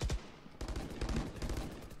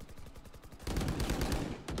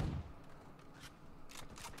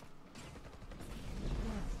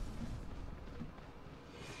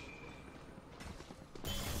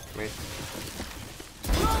 Wait.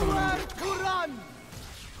 Nowhere to run!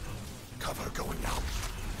 Cover going out.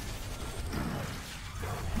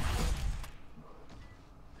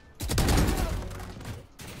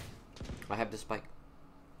 I have the spike.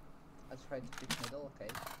 Let's try to pick middle, okay.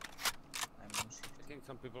 I'm on shift. I think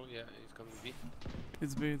some people, yeah, it's coming B.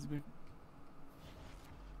 It's B, it's B.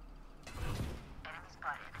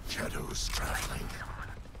 Shadows traveling.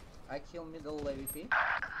 I kill middle AVP.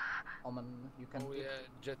 Omen, you can Oh pick. yeah,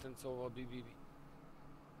 Jet and Sova B.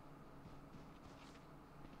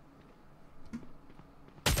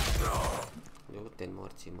 Eu te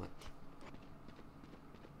morții, mă.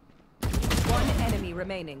 One enemy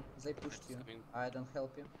remaining. They pushed you. I don't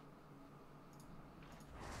help you.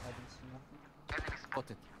 I didn't see nothing.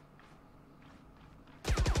 Spotted.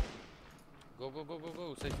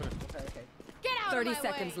 Go, say first. Okay, okay. Get out 30 of my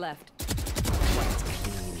seconds way. left.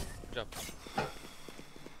 Job.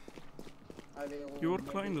 I will You're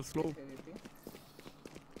maybe kinda slow. pick AVP.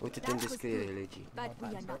 Uite-te în descriere, legii. But we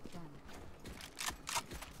are not done.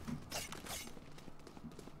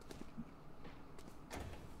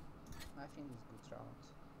 I think it's good round.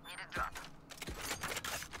 Need a drop.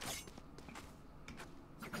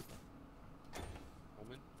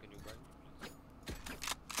 Moment, can you buy me, please?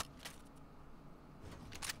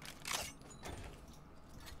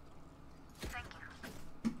 Thank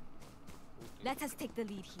you. Let us take the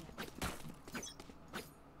lead here.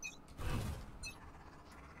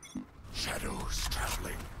 Shadows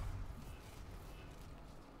traveling.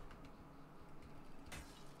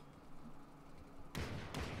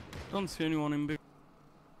 Don't see anyone in B.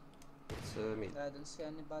 It's mid. I don't see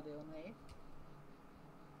anybody on A.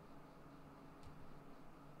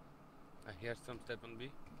 I hear some step on B,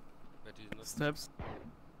 but it's not. Steps.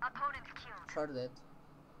 Opponent killed. Short dead.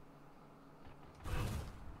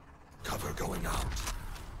 Cover going out.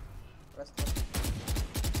 Rest up.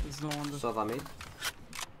 There's no one there. Sova mid.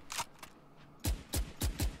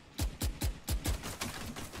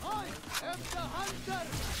 I am the hunter!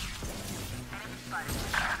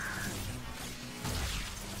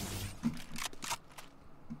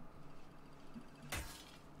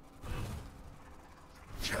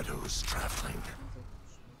 Shadows traveling.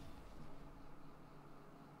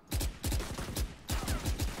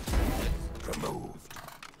 Removed.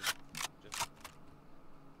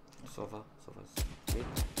 Sova's mid.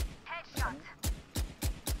 Headshot.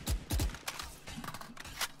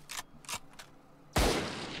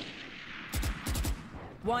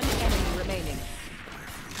 One enemy remaining.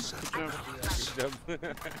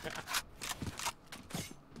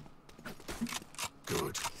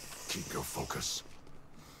 Good. Keep your focus.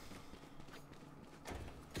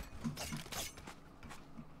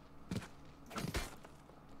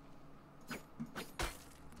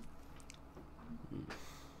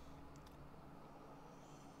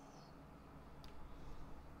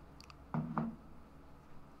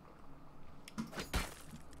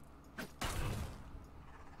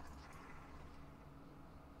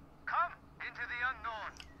 Come into the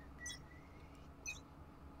unknown.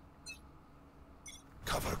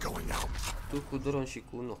 Cover going out. Tu cu drone și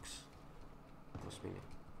cu Nox. Cross mine.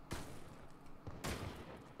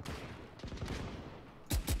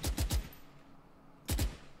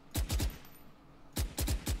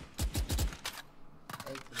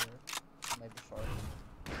 Maybe short.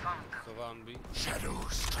 Sova on B.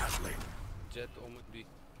 Shadows traveling. Jet on B.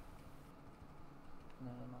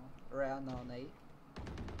 No. Ryan on A.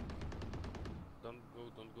 Don't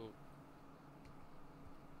go.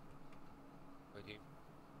 Waiting.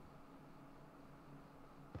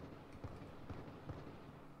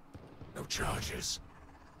 No charges.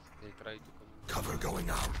 They try to come in. Cover going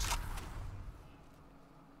out.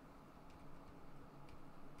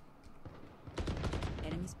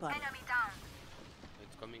 Enemy spotted. Enemy down.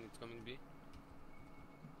 It's coming B.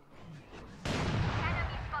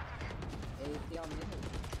 Enemy spotted. 80 on middle.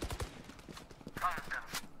 Found them.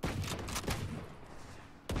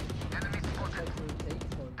 Enemy spotted.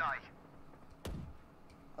 Die.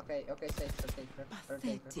 Okay, safe for taker.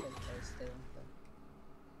 Stay on there.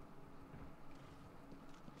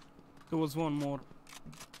 There was one more.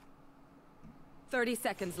 30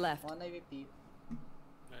 seconds left. One AVP.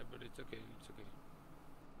 Yeah, but it's okay.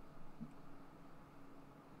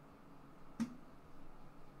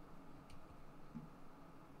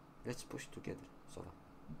 Let's push together, Sova.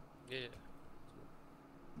 Yeah.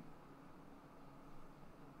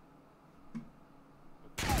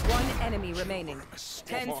 One enemy remaining.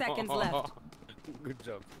 10 seconds left. Good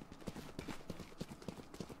job.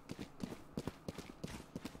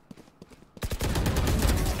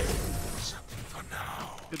 For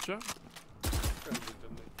now. Good job.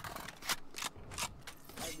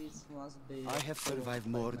 This must be. I have survived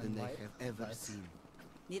more than they have ever seen.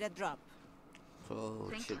 Need a drop. So,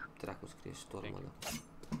 ce dracu scrie stormul ăla?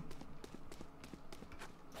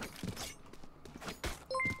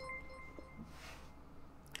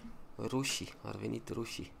 Rușii, ar venit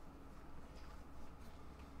rușii.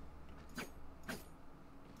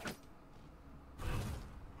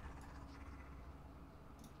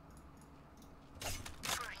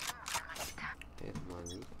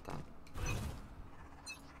 Permanita.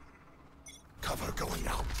 Cover going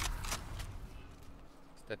out.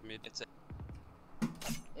 Is that mid? It's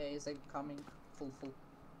Yeah, he's like coming full.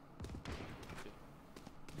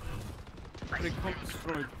 Recon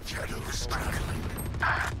destroyed. Shadows traveling.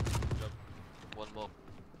 One more.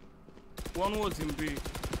 One was in B.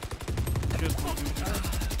 Jet was in B.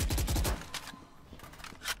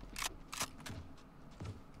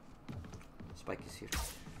 Spike is here.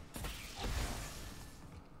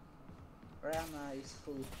 Rihanna is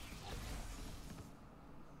full.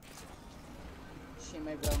 She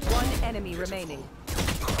may be on One enemy remaining.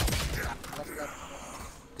 left.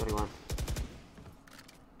 31.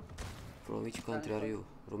 From which country are you?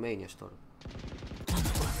 Romania, Storm.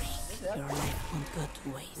 Your life won't go to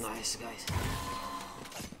waste. Nice, guys.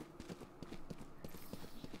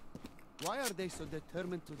 Why are they so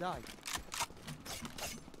determined to die?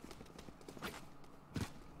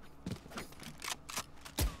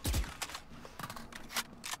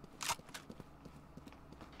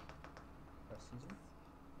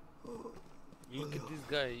 Look at this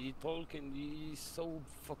guy. He talking. He's so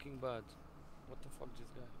fucking bad. What the fuck, this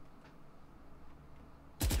guy?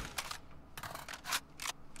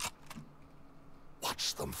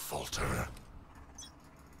 Watch them falter.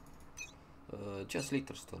 Just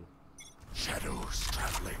little Storm. Shadows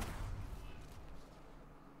traveling.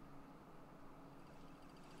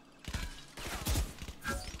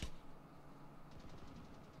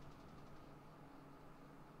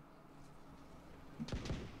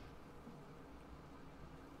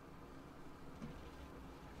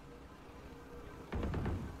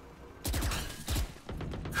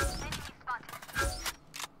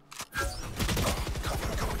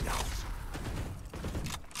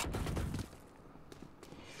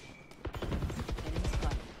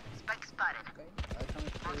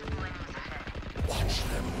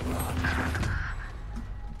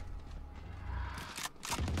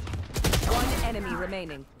 Enemy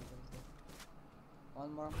remaining.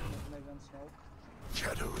 One more, maybe on smoke.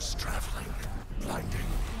 Shadows traveling. Blinding.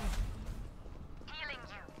 Healing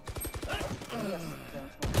you. Yes,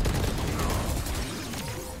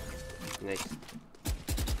 Nice.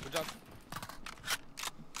 Good job.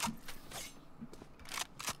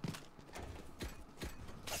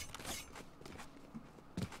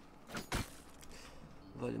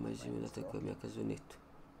 Vale, mai zi-mi o dată că mi-a căzut netul.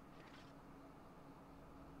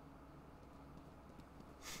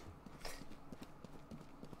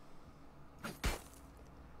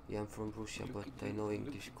 Yeah, I'm from Russia, but I know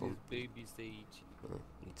English. Baby's age.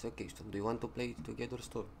 It's okay, Storm. Do you want to play together,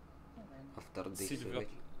 Storm? After this, Silver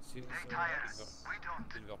We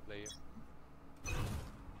don't. player.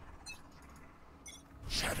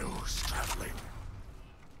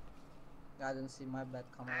 I didn't see my bad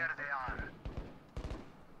coming out. There they are.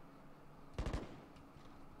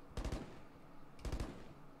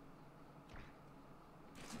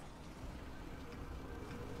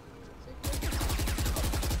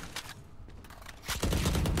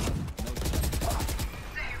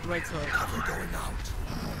 Right side. Cover going out.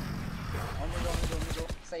 On middle.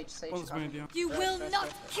 Sage. One's medium. You will not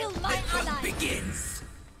kill my ally. Begins.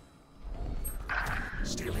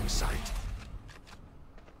 Stealing sight.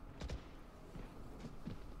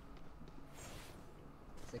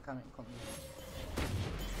 They coming.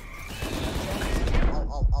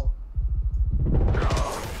 Au.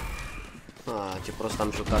 Ce prost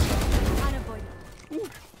am jucat.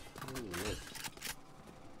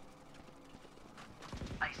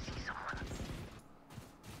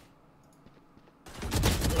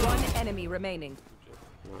 One enemy remaining.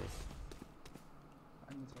 Nice.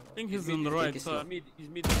 I think he's on the right side. He's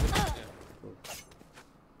mid.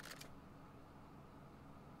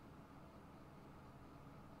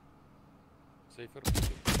 Safer.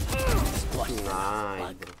 Nice,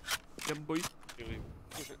 bro. Yeah, boy.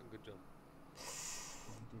 Good job.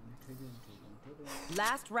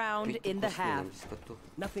 Last round in the half.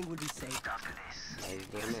 Nothing will be safe. Aici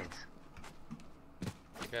dormeam.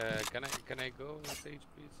 Can I go on stage,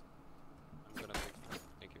 please? I'm gonna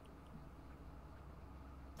make it.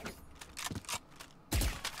 Thank you.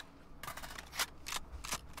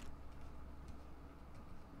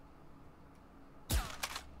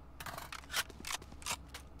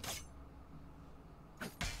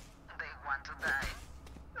 They want to die.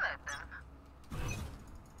 Let them.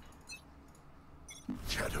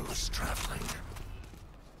 Shadows traveling.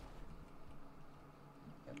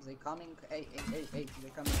 They coming. Hey.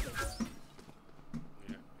 They coming.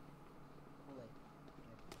 Yeah.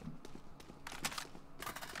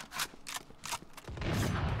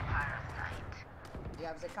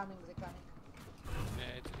 Yeah, they coming.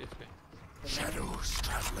 Yeah, it's okay. Shadows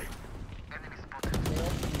traveling. Enemy spotted.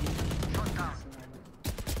 Shot down.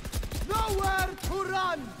 Nowhere to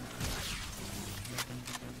run!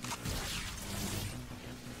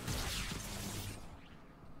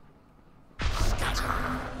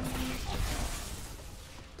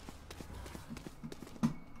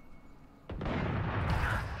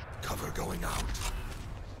 Cover going out.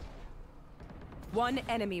 One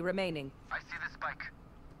enemy remaining. I see the spike.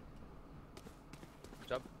 Good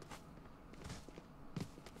job.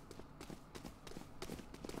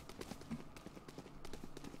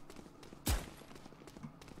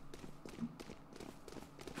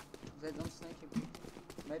 They don't snake him.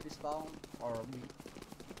 Maybe spawn or me.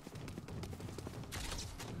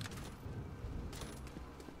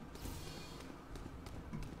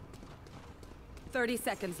 $30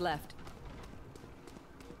 seconds left.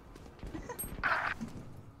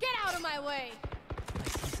 Get out of my way. I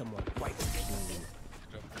see someone quite clean.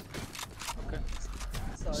 Okay.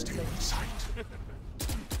 Sorry.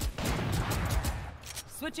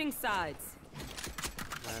 Switching sides.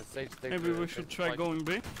 Maybe we should try going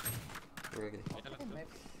B.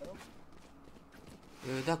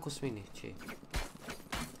 Da cu mine, ce?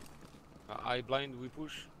 I blind, we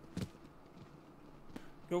push.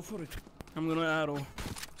 Go for it. I'm gonna arrow.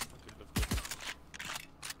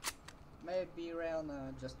 Maybe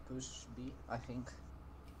Rayon just push B, I think.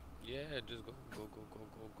 Yeah, just go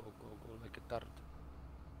like a tart.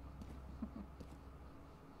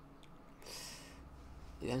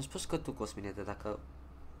 I-am spus că tu, Cosmine, de dacă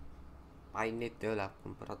ai net de ăla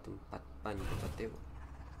cumpărat în banii de pateu,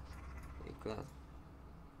 e clar.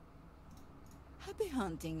 Happy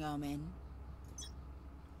hunting, Omen.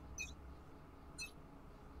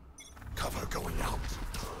 Cover going out.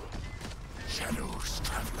 Shadows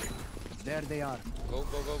traveling. There they are. Go.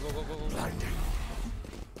 Blinding.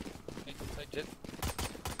 Inside jet.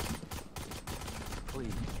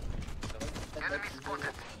 Enemy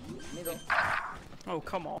spotted. Middle. Oh,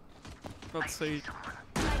 come on. Let's say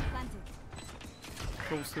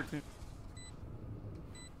close city.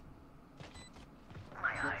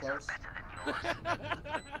 My eyes are better than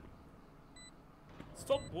yours.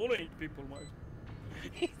 Stop bullying people, man.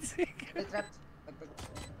 They trapped.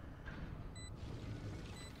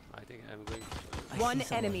 I think I'm going. One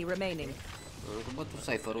enemy remaining. Bă, tu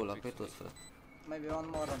cypher-ul ăla pe toți, frate. Maybe one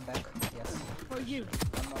more on back. Yes. For you.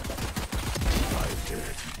 One more back.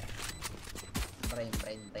 Brain.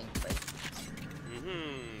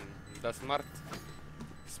 The smart.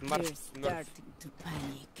 They're starting to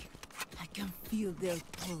panic. I can feel their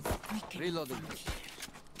pulse quicken. Reloading.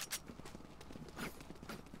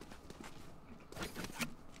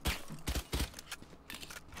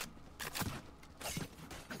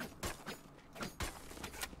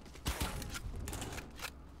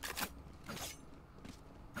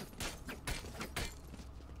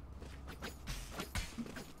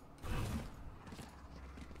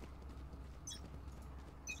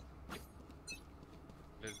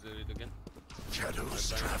 Let's do it again.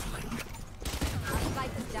 Shadows traveling.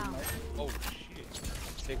 Spike is down. Oh shit.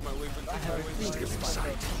 Take my weapon, I take my have weapon. a Take spike.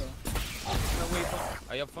 my weapon.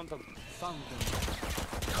 I have phantom. Found them.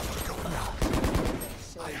 Cover going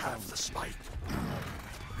out. I have the spike.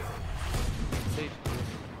 Sage.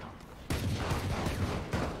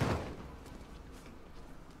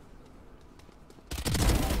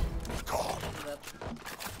 Gone.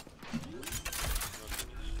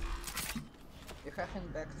 You have him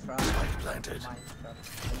back trap. Spike planted. My trap.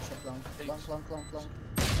 Long.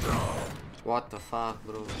 What the fuck,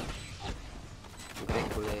 bro?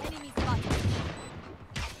 Grecule. Enemy spotted.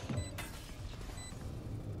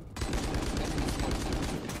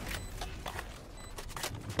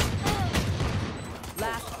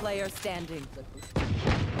 Last player standing.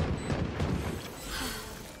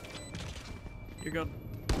 You got.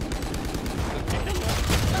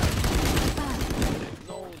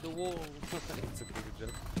 No, the wall. It's a good job.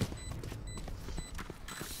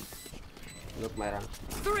 Look my rank.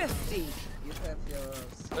 Thrifty. You have your.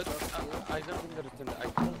 But I don't understand.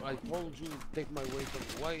 I told you take my weapon.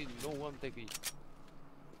 Why no one take it?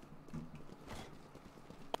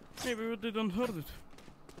 Maybe we didn't heard it.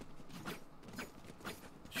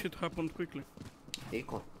 Shit happened quickly.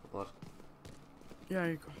 Eco or Yeah,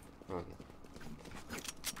 you go. okay.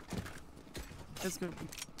 Let's go.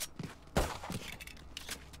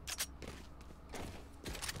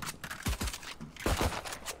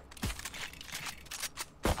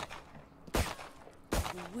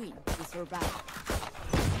 Win to survive.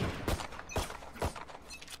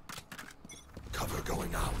 Cover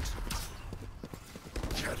going out.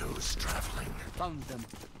 Shadows traveling. Found them.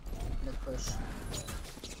 Mid push.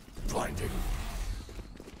 Blinding.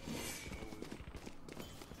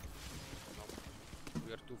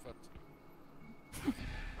 We are too fat.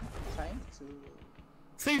 Trying to.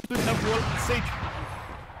 Sage, we have wall. Sage.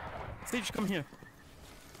 Sage, come here.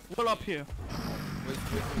 Wall up here. Wait.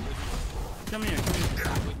 Come here.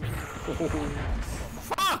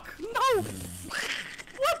 Fuck! No!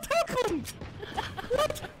 What happened?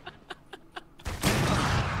 What?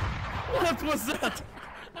 What was that?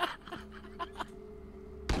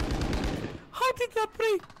 How did that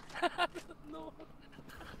break? No.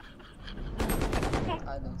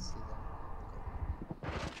 I don't see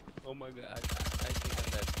them. Oh my god, I think I'm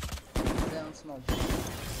dead. They don't smoke.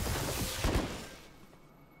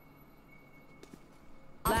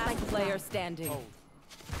 Last player standing. Oh.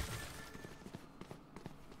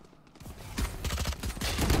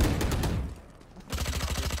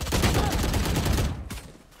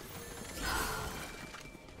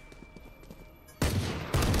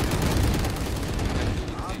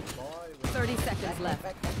 Boy, 30 seconds left.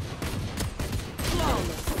 back.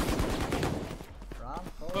 Flawless. Run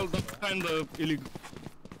Well, that's kinda illegal.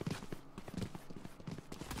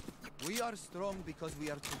 We are strong because we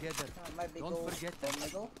are together. Maybe Don't go forget from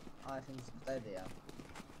middle. I think it's a good idea.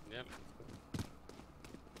 Yeah.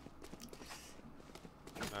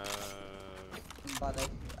 But I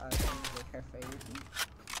think they have everything.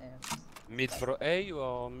 And Mid for A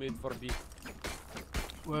or mid for B?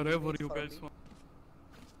 Wherever Mid you for guys B. want.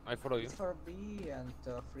 I follow you. mid for B and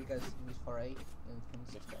 3 guys mid for A. And think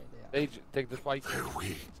it's a good idea. Sage, take the spike. They're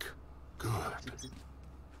weak. Good.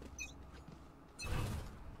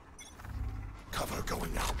 Cover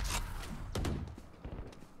going out.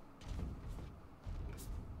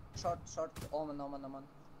 Short, Omen.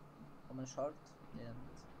 Omen short, and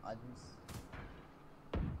Adams.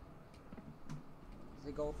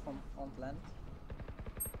 They go from on plant.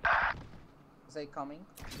 They coming,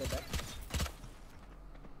 the back.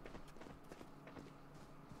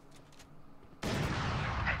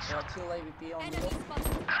 Kill AVP on mid.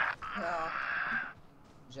 Yeah.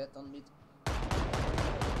 Jet on mid.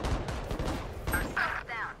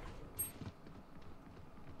 Down.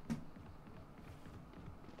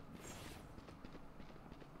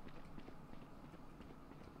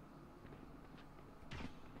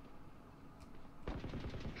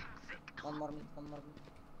 One more mid.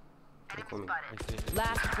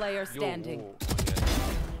 Last player standing. Yo,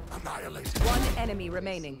 Annihilated. One enemy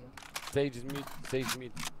remaining. Sage is mid. Sage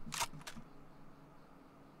mid.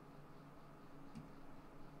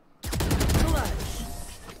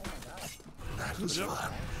 That was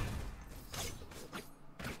fun.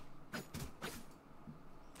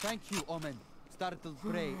 Thank you, Omen. Startled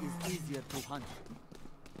prey is easier to hunt.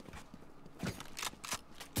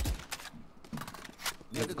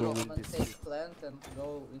 Let's go with Omen this. take plant and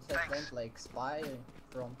go inside plant like spy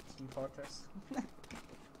from Team Fortress.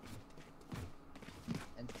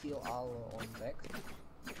 And kill all on back.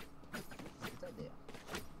 Good idea.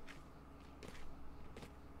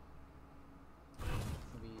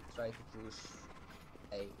 try to push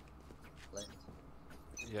A left.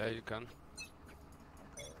 Yeah, you can.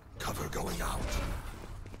 Cover going out.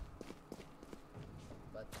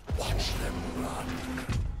 But watch them run.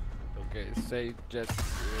 Okay, say jet.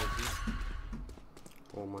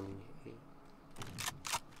 Woman.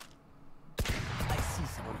 I see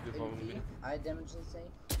someone. I damage the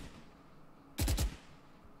safe.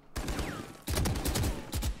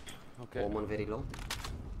 Okay. Woman very low.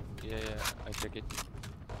 Yeah, I check it.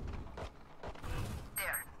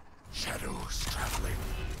 There. Shadows traveling.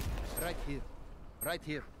 Right here. Right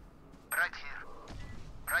here. Right here.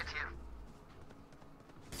 Right here.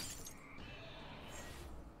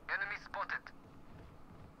 Enemy spotted.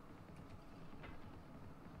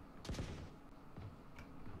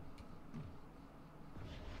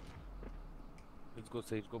 Let's go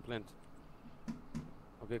Sage, go plant.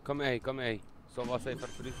 Okay, come A, come A. So what's safe for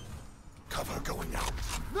free? Cover going out.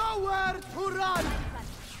 Nowhere to run!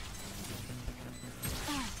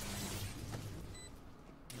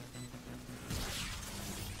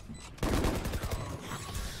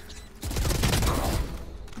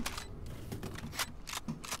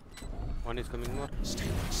 One is coming more. Stay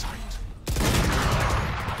in sight.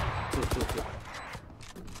 Two.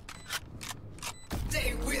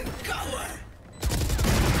 They will cover.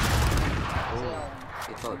 Oh,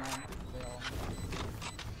 he thought.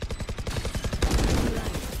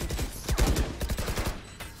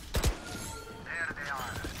 There they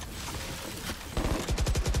are.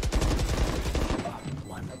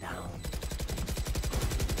 One down.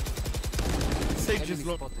 Sage is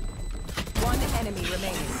low. One enemy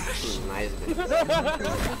remaining. Nice.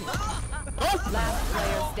 Last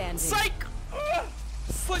player standing. Psych!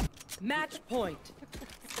 Match point.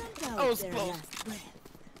 I was close.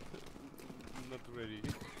 Not ready.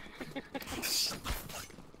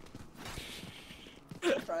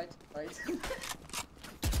 Right.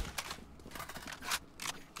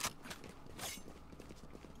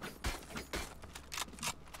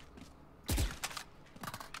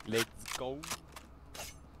 Let's go.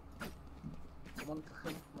 One to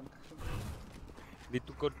him. Need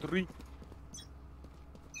to go 3.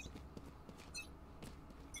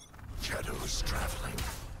 Shadows traveling.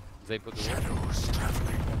 They put the Shadows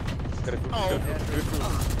traveling. Careful, Oh.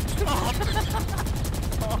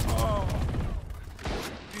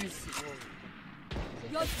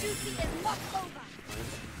 Your duty is not over.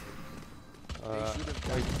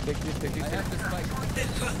 Wait, take this. I have the spike. The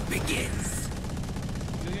hunt begins.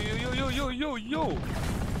 Yo!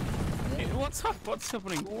 Hey, what's up? What's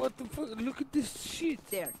happening? What the fuck? Look at this shit.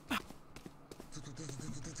 There.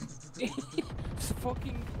 It's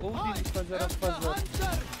fucking Odin puzzle.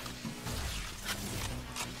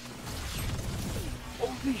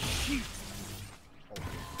 Holy shit!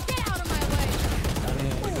 Get out of my way.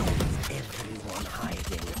 Everyone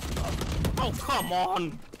hiding. Oh, come on!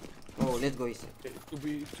 Oh, let's go easy. To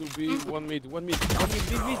be one mid.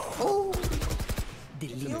 Oh!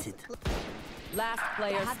 Deleted. Last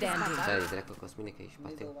player standing. Stai, dracu, Cosmine, că ești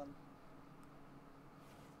Middle patel. one.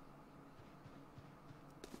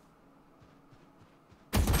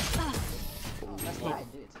 That's what I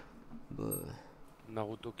did. Bă.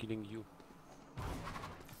 Naruto killing you.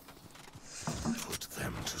 Put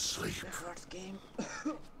them to sleep. First game.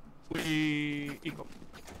 We eco.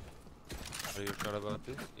 Are you sure about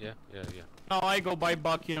this? Yeah. Now I go buy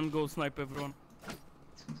Bucky and go snipe everyone.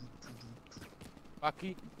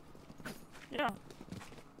 Bucky? Yeah.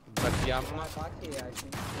 Bakiyama? Bucky, I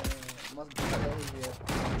think, must be behavior.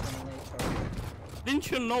 Terminator.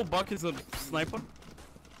 Didn't you know Bucky's a sniper?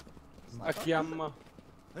 Bakiyama.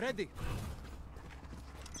 Ready.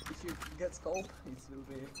 If you get scope, it will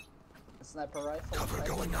be a sniper rifle. Cover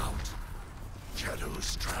going out.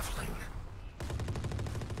 Shadows traveling.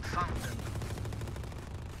 Found them.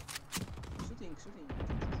 Shooting.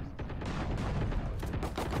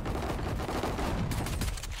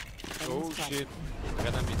 Oh shit.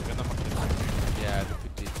 Gonna mark. Yeah, look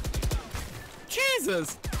at this. Jesus!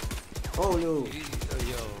 Oh, no!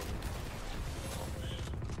 Yo.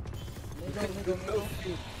 Middle.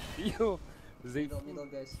 Yo. They Middle,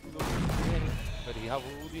 guys. But he have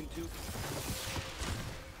Odin too.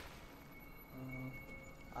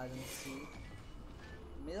 I don't see.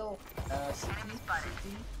 Middle.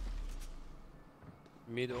 City.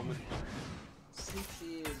 Mid omen.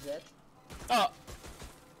 City jet.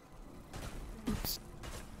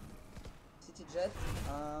 City jet.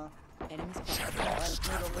 Enemy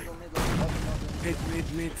Middle.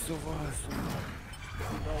 Mid, so far.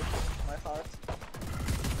 My heart.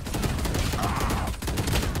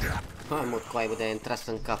 Mamă, coai, bă, de-aia intrat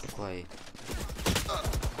în cap, coai.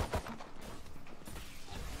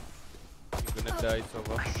 You're gonna die, it's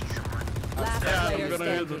over. Last Yeah, player I'm gonna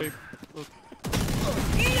hit standing. it.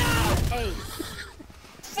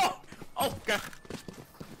 Fuck! Okay.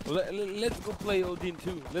 Let's go play Odin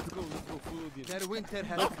too. Let's go full Odin. Their winter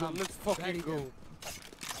has Let's go, come. let's fucking go.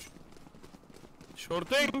 Sure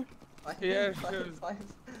thing. Yeah, sure.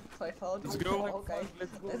 Let's go. Okay.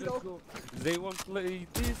 Let's go. They won't play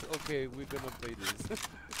this? Okay, we're gonna play this.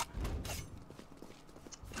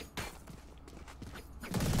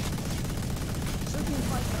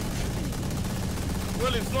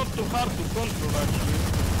 Well, it's not too hard to control actually.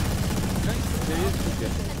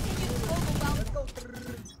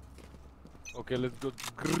 Okay, let's go.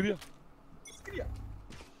 Grrr.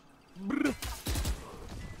 Brr.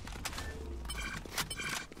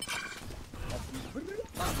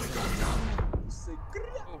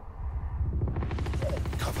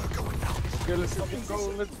 Cover going out. Okay, let's fucking go.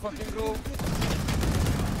 Let's fucking go.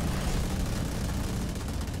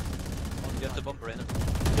 Get the bomb, Rainer.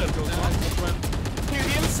 There goes one. Here,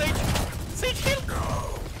 heal, Sage! Sage, heal!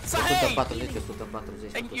 Sahey! 140.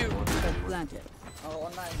 Thank you! Planted. Oh,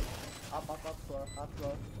 online. Up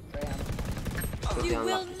floor. Rayan. You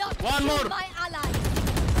will not One kill more. my ally.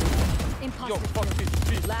 Yo, Impossible. fuck this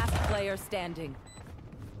bitch. Last player standing.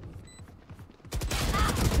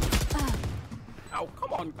 Ow,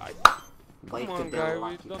 come on, guys! Băi, Come on, cât de guy, we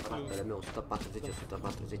lucky, don't fratele lose. meu,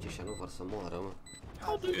 140 și nu vor să moară, mă.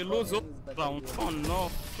 How do you lose all round? Oh no!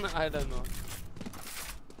 I don't know.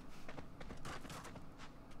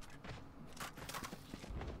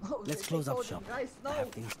 Oh, Let's they close up coding, shop. Guys, no. I have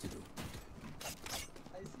things to do.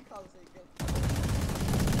 I see how they get.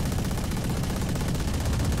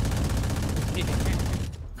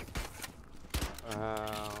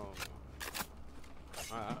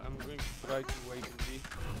 I'm going to try to wait in B.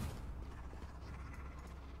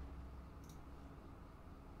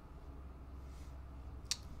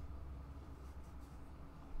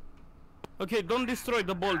 Okay, don't destroy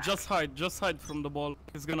the ball, just hide from the ball.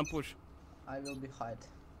 He's gonna push. I will be hide.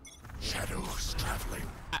 Shadows traveling.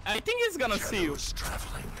 I think he's gonna see you. Shadows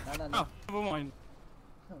traveling. No. Oh, never mind.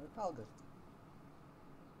 We're all good.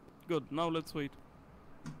 Good, now let's wait.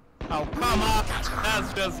 Oh, come on!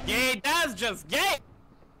 That's just gay! That's just gay!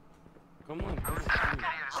 Come on.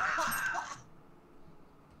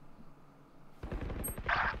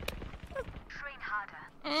 Train harder.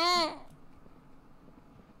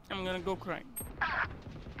 I'm gonna go cry.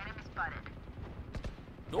 Enemy spotted.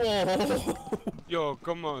 Oh! Yo,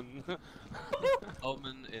 come on.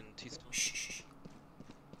 Omen in T-Stone. Shh.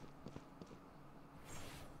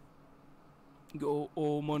 Go,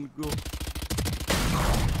 Omen, go.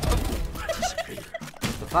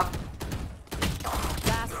 The fuck?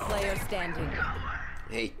 Last player standing.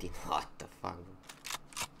 18, what the fuck?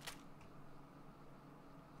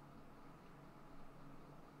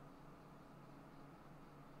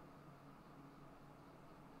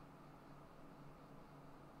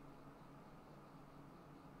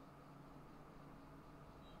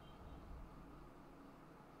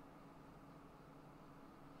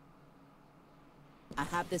 I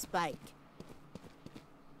have the spike.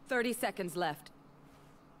 30 seconds left.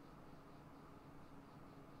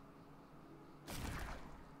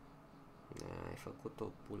 Ai făcut o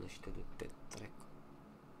pulă și te trec.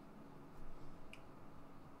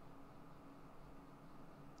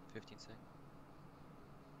 seconds.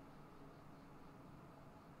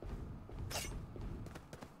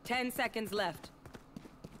 10 seconds left.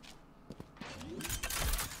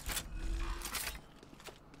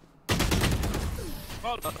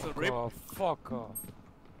 Oh, that's a rip. Oh, fuck off.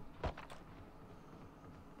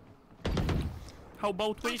 How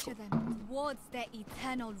about we? Usher them towards their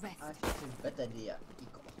eternal rest. I think it's better idea,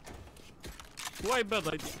 Eco. Why bad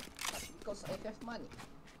idea? Because I have money.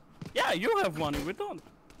 Yeah, you have money, we don't.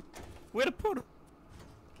 We're poor.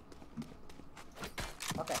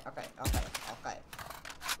 Okay.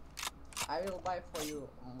 I will buy for you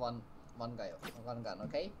one gun,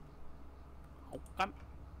 okay? Okay.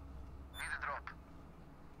 Need a drop.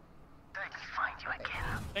 Don't find you again.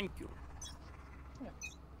 Thank you. Yeah.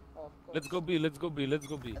 Oh, of course. Let's go B. Let's go.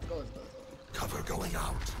 Cover going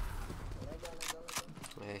out.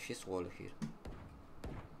 She's wall here.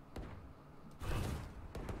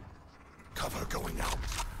 Cover going out.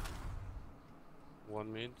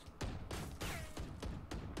 1 minute.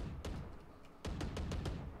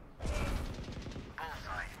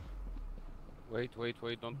 Wait,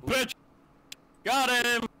 don't push. Bitch! Got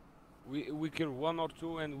him! We kill 1 or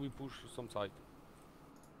 2 and we push some side.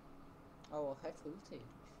 Oh, have ulti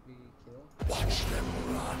if we kill. Watch them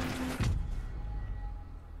run.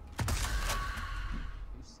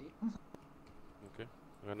 You see? Okay.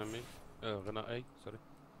 Rena mid. Rena A, sorry.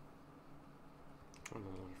 Nu,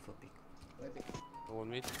 e fă pic. One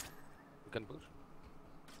mid. We can push.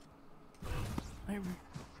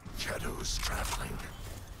 Shadows traveling.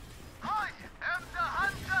 I am the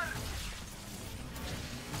hunter!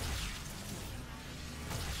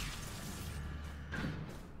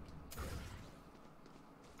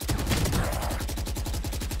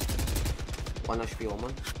 One HP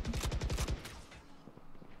Omen.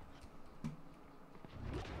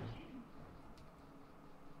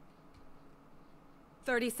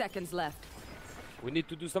 Thirty seconds left. We need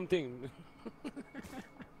to do something.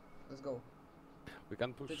 Let's go. We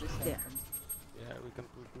can push. Yeah. Yeah, we can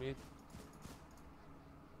push mid.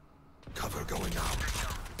 Cover going out.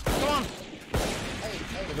 Come on!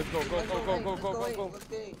 Let's go, go.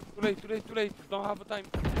 Too late. Don't have time.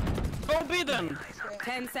 Go B then!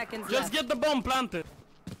 10 seconds Just left. get the bomb planted.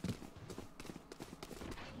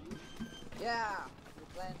 Yeah. We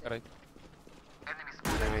planted. Alright.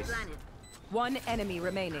 Nice. One enemy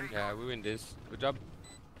remaining. Yeah, we win this. Good job.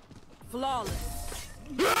 Flawless.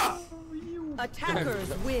 Attackers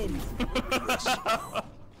win.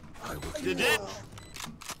 Did it?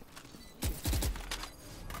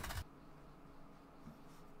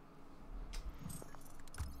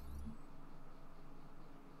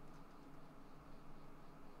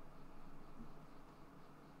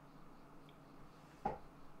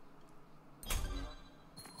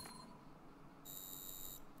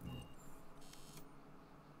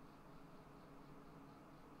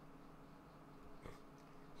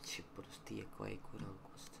 Ce prostie cu ai cu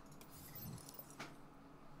rancul ăsta.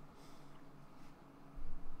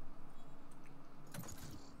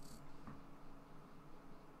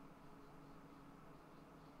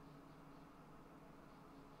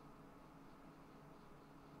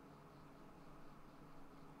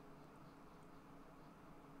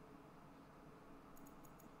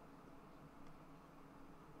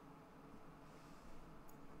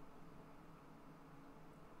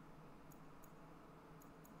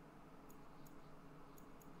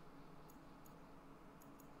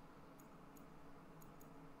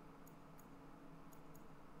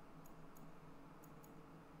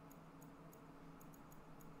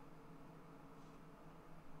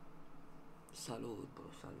 Salut, bro,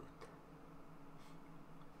 salut.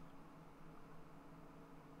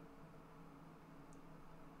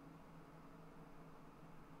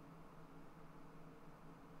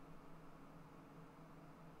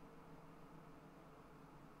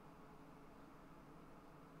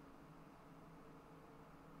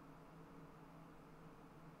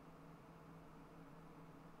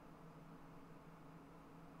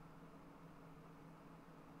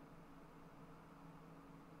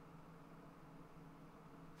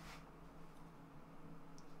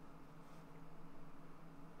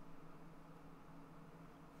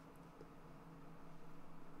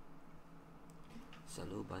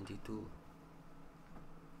 Salut, banditul.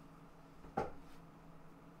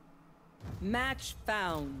 Match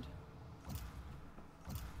found.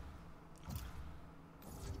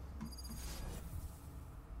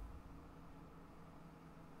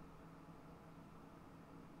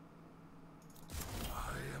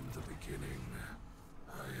 I am the beginning.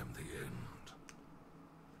 I am the end.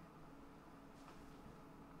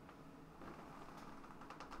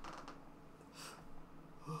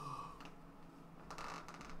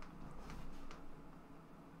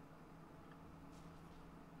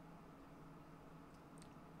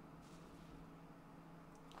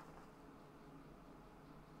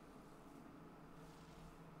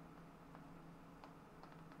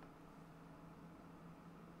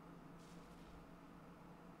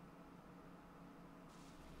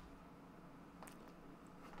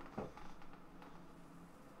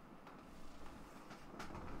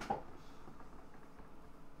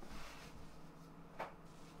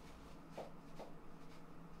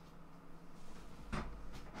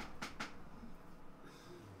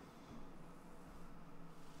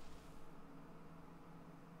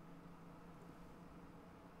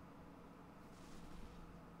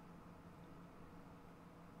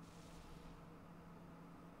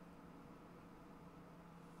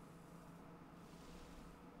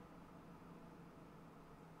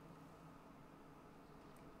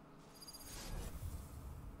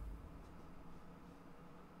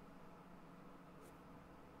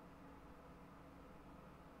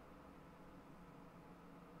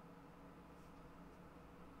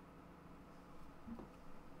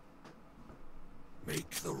 Make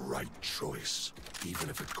the right choice, even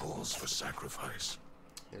if it calls for sacrifice.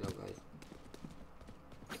 Hello, guys.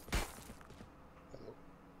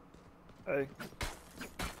 Hey.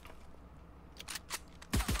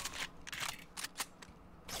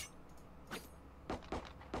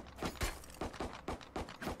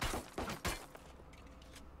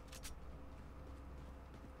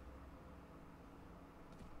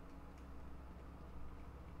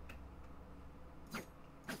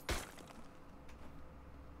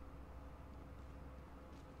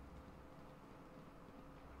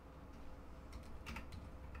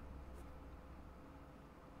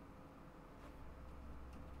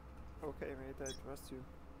 okay, mate, I trust you.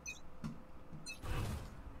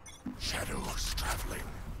 Shadows traveling.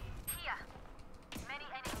 Here. Many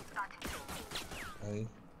enemies spotted. Hey.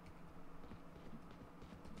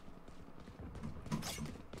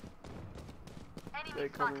 They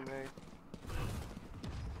coming, mate.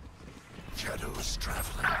 Shadows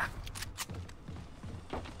traveling.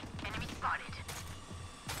 Enemy spotted.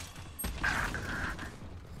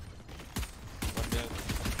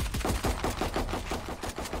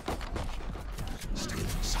 Stay in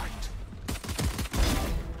sight.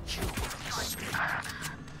 You will escape.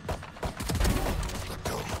 Let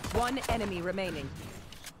go. One enemy remaining.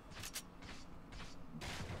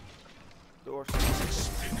 Doors. Is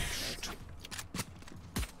finished.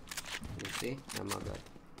 You see? Oh my god.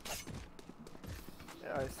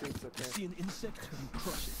 Yeah, I see it's okay. See an insect, you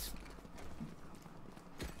crush it.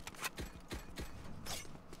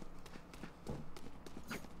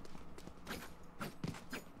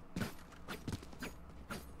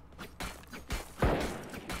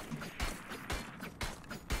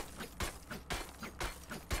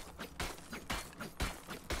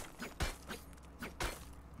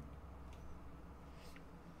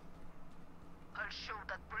 I'll show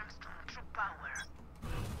that brimstone true power.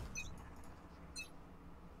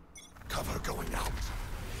 Cover going out.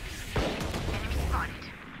 Enemy spotted.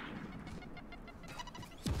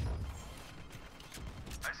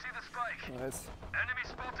 I see the spike. Nice. Enemy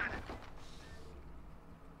spotted.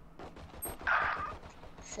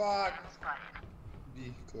 Fuck! Spotted.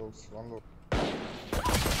 B, close, one low.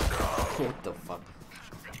 What the fuck?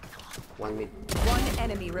 One mid. One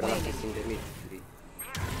enemy One remaining. is in the mid. Three.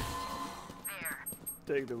 There.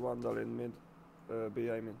 Take the Vandal in mid.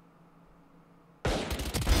 B, I mean.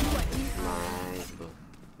 Nice, bro.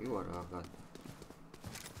 You are a god.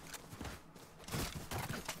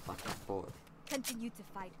 Fucking forward. Continue to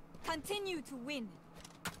fight. Continue to win.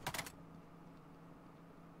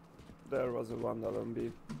 There was a Vandal on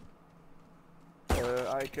B.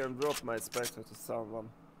 I can drop my Spectre to someone.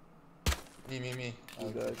 Me. You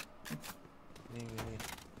Okay. died. Me.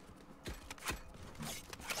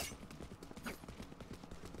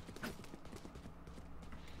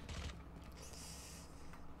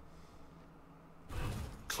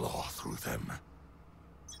 Claw through them.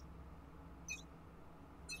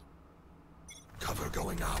 Cover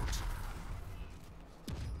going out.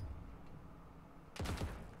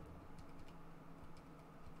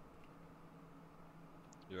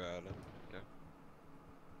 You are Alan. Yeah.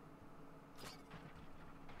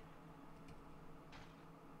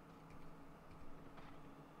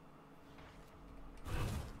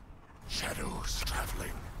 Shadows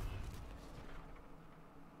traveling.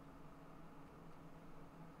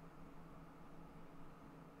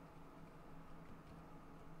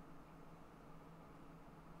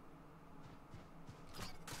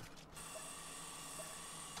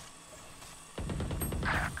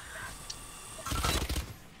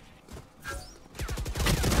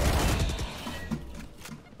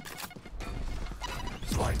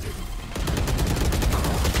 Blinding.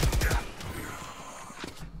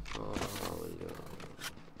 Oh, yeah.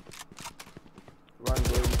 One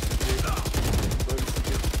going to B.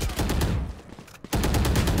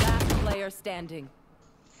 Last player standing.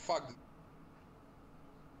 Fuck.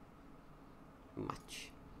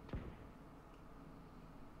 Much.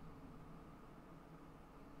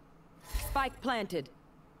 Spike planted.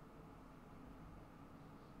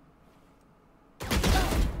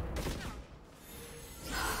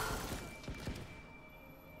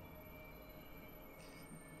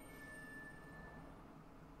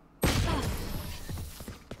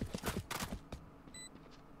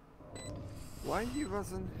 Why he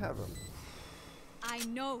was in heaven? I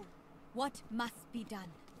know what must be done.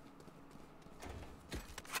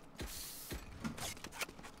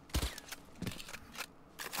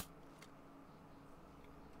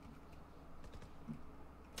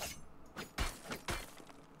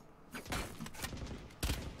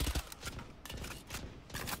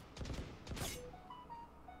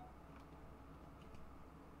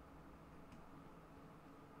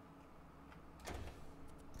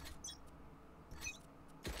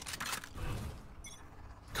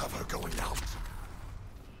 Cover going out.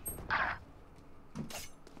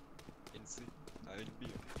 In C. In B.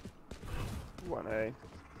 1A.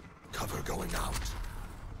 Cover going out.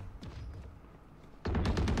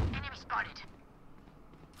 Enemy spotted.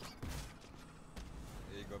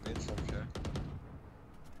 You go mid, some share.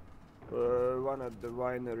 One at the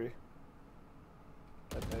winery.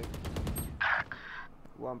 I think.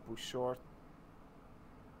 One push short.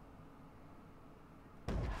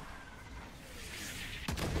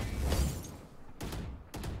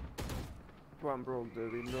 One broke the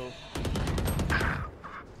window.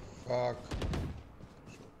 Fuck.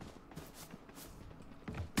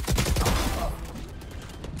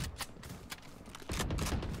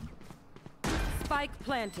 Spike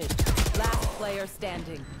planted. Last player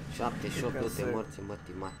standing. 78 de morți în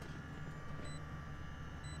matematică.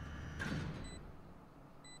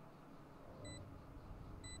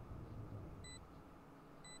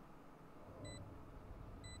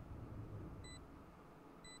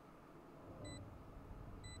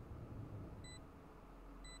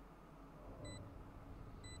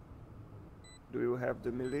 Do you have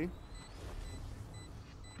the melee?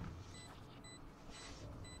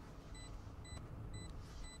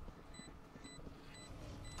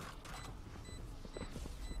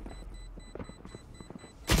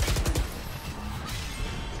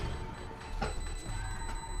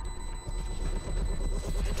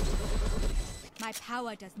 My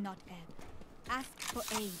power does not ebb. Ask for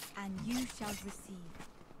aid, and you shall receive.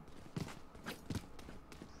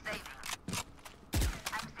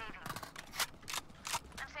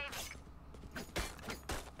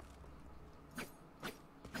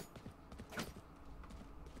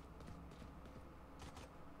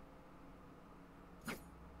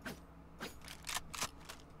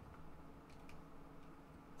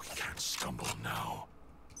 We can't stumble now.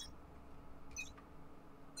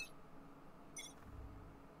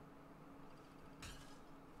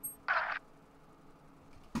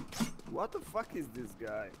 What the fuck is this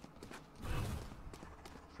guy?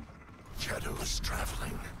 Shadows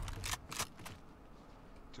traveling.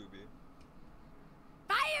 2B.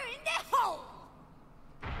 Fire in the hole!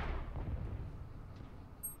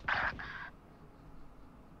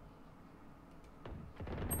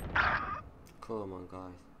 Come on,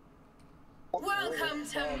 guys. Welcome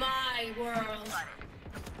to my world.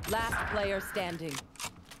 Last player standing.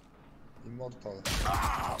 Immortal.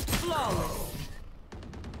 Flawless.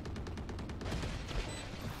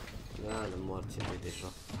 Da, le morți de deja.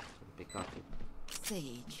 Peccatul.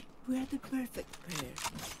 Sage, we're the perfect pair.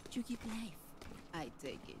 You give life. I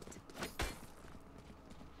take it.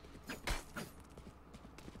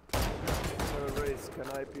 Raze, can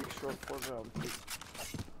I pick short for round, please?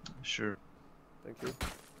 Sure. Thank you.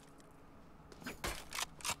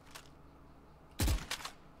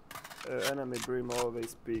 Enemy Brim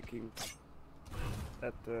always peeking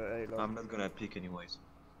at A long. I'm not gonna peek anyways.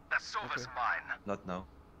 That silver's mine. Not now.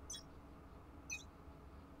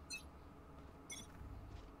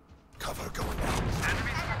 Cover going out.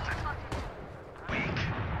 Enemy spotted. Weak.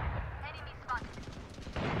 Enemy spotted.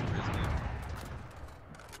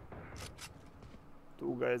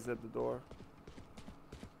 Two guys at the door.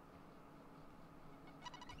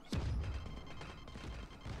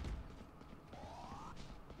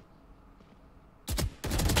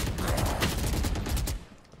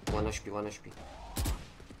 One HP, 1 HP.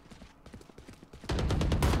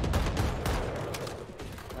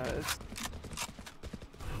 Nice.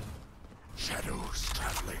 Shadows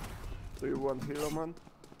traveling. Do you want hero man?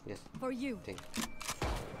 Yes. For you. Thank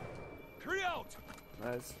Hurry out!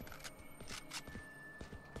 Nice.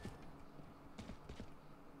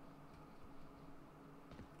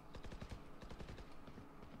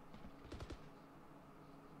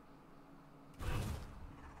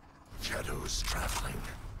 Shadows traveling.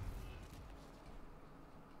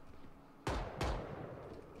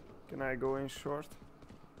 Can I go in short?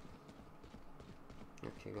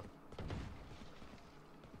 Okay, go.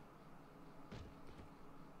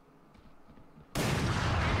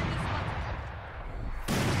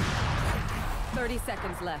 Thirty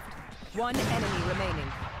seconds left. One enemy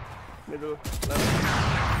remaining. Middle,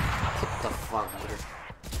 left. What the fuck, bro?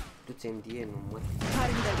 Du-ți MDN, mă.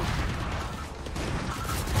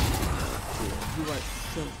 You are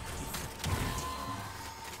so.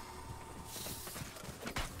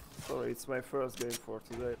 Sorry, it's my first game for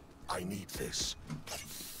today. I need this.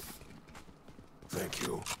 Thank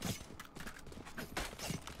you.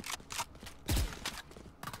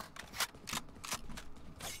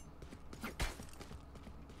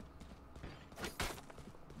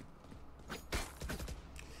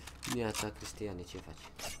 Dimineața, Cristiane, ce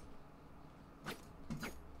faci?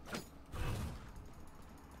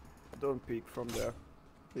 Don't peek from there.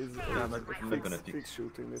 He's I'm not gonna peek. fix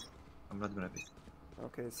shooting it. I'm not gonna peek.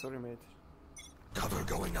 Okay, sorry mate. Cover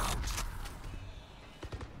going out.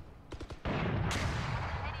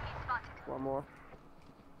 One more.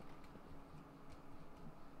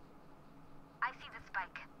 I see the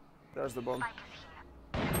spike. There's the bomb. Spike is here.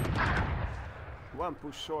 One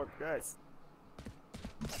push short, guys.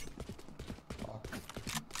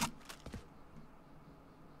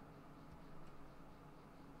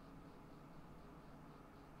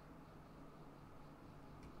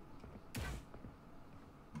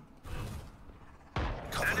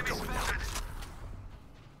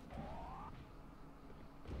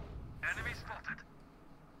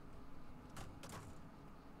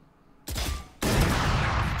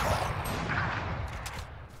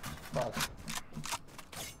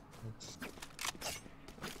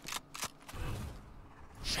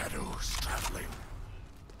 Shadows traveling.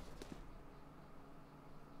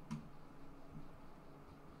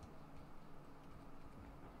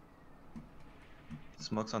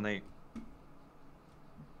 Smokes on 8.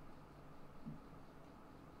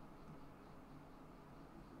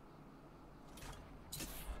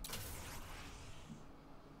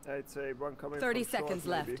 I'd say one coming 30 from short, seconds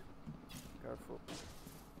maybe. left. Careful.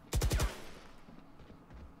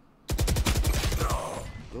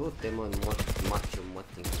 Du te mă, macho,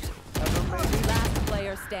 măting. Last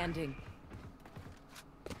player standing.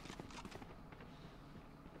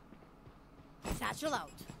 Satchel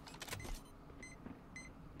out.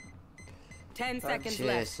 10 seconds Ce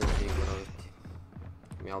left. să zic, bro, uite.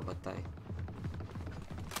 Mi-au bătaie.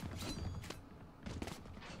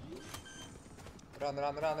 Run,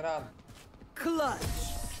 run, run, run. Clutch.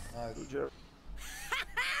 Nice.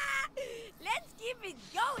 Let's keep it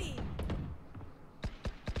going.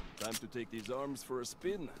 Time to take these arms for a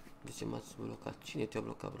spin. De ce m-ați blocat? Cine te-a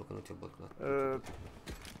blocat, bro, că nu te-a blocat?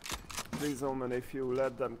 Please, Omen, if you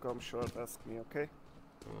let them come short, ask me, okay?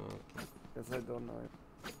 Okay. Because I don't know it.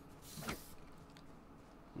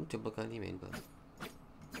 Nu te-a blocat nimeni, bă.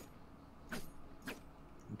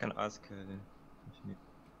 You can ask if you need.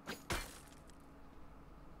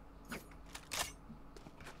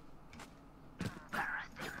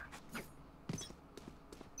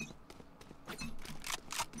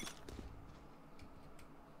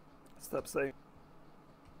 Stop saying.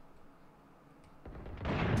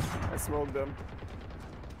 I smoked them.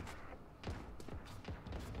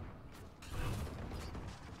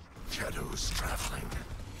 Shadows traveling.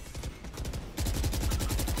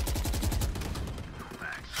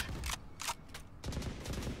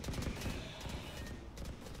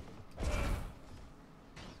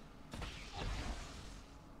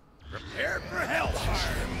 Prepare for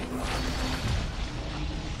hellfire.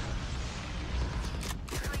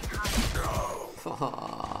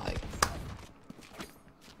 Fuck.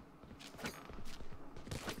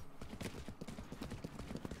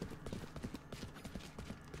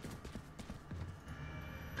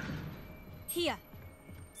 Here.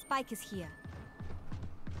 Spike is here.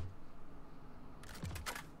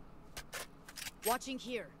 Watching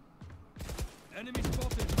here. Enemy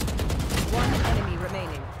spotted. One enemy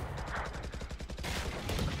remaining.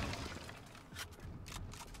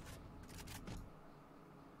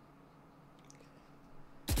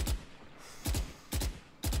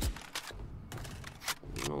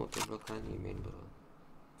 Nu te-a blocat nimeni, bro.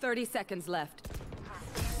 30 seconds left.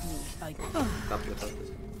 Cap de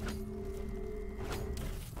toate.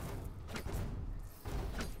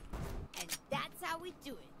 And that's how we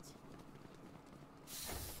do it.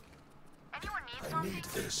 Anyone need I something? need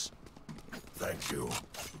this. Thank you.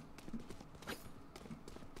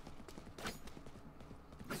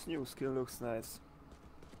 This new skill looks nice.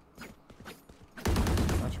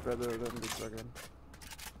 Much better than the dragon.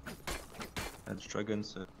 That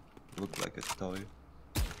dragons look like a toy.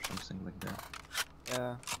 Something like that.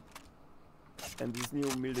 Yeah. And this new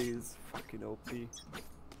melee is fucking OP.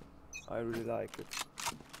 I really like it.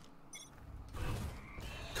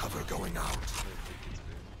 Cover going out.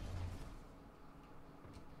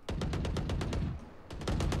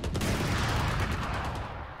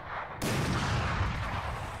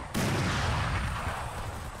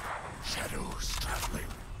 Shadows traveling.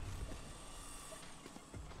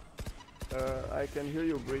 I can hear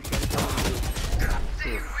you, Brick. I'm coming to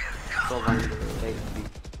you. Volan,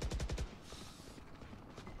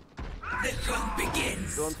 The hunt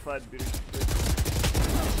begins. Don't fight, Brick.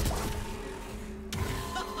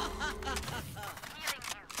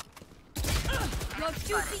 Your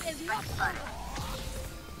duty is not over.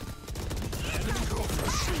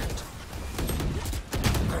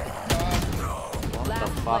 What the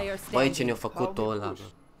fuck? Băi, ce ne-a făcut-o ăla, bă?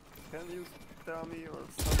 Can you tell me or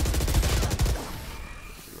something?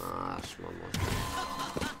 Naș, mamă.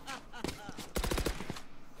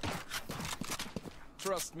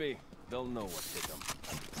 Trust me, they'll know what hit them.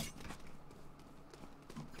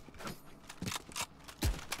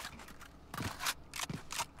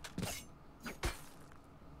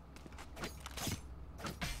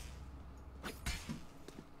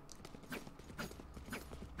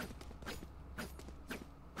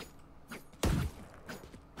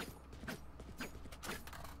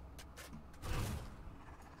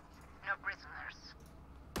 No prisoners.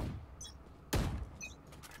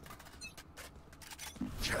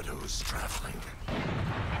 Shadows traveling.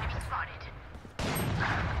 Enemy spotted.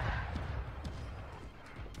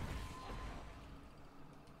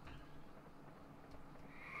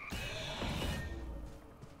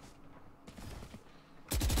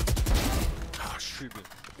 Shoot me.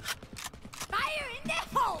 Fire in the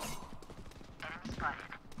hole!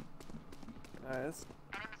 Nice.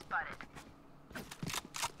 Enemy spotted.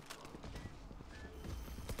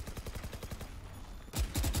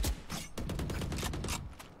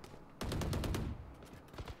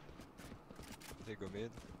 They go mid.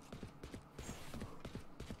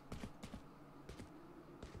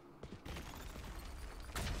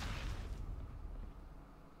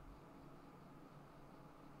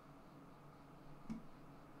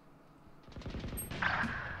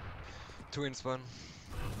 Two in spawn.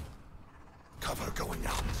 Cover going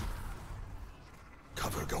out.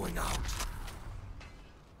 Cover going out.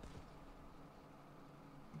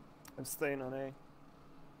 I'm staying on A.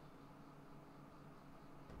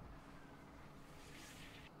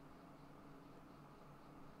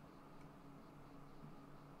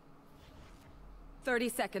 Thirty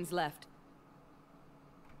seconds left.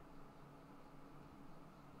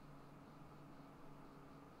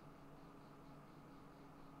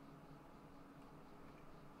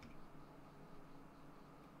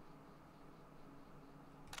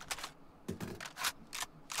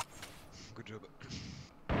 Good job.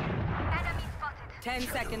 Enemy spotted. 10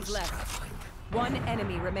 seconds left. One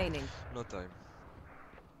enemy remaining. No time.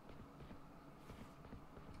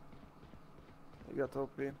 I got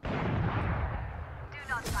OP. Do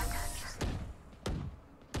not fight us.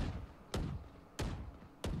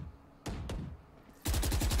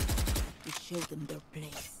 We showed them their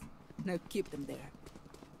place. Now keep them there.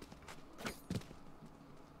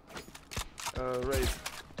 Raze.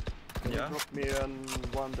 Can Yeah? you drop me an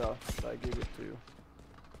Wanda? I give it to you.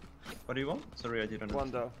 What do you want? Sorry, I didn't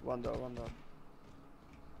Wanda. What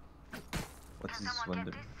is this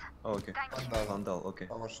Wanda? Oh, okay. Vandal, okay.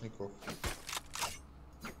 Kalashnikov.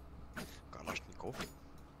 Kalashnikov?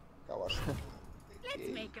 Kalashnikov. Let's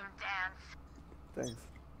make them dance. Thanks.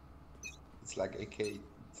 It's like AK. It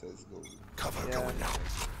says go. Cover going out.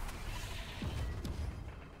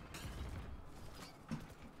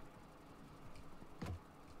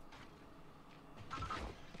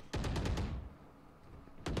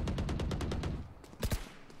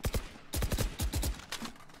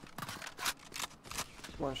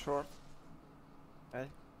 One short. Hey.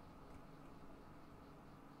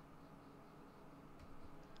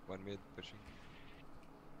 One mid pushing.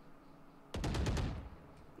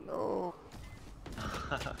 No.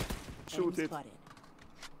 Shoot it. Spotted.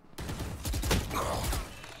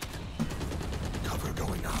 Cover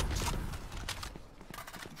going out.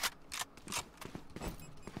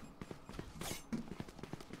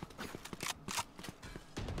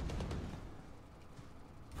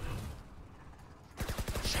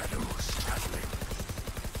 Shadows traveling.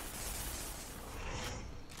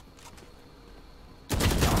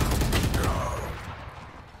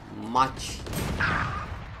 Much.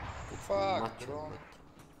 Fuck, Much. bro.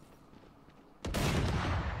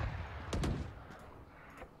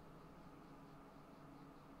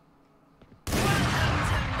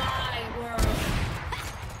 My world.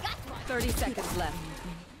 30 seconds left.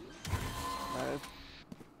 Nice.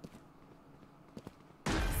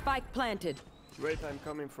 Spike planted. Wait, I'm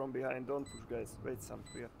coming from behind. Don't push, guys. Wait some.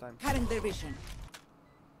 We have time. Cutting their vision.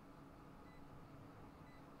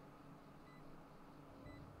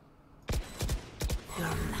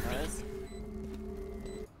 Nice.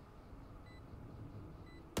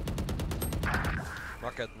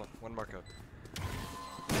 Market, one market.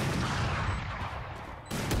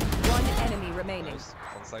 One enemy remaining. Nice.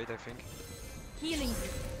 On side, I think. Healing.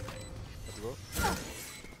 Let's go.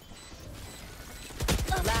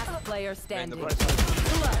 Last player standing. No.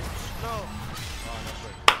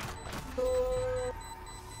 Oh,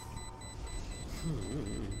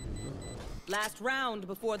 Last round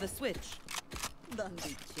before the switch. Don't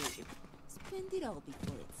be cheap. Spend it all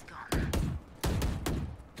before it's gone.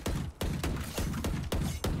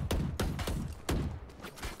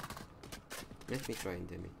 Let me try in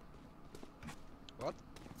the mid. What?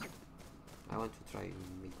 I want to try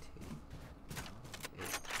mid.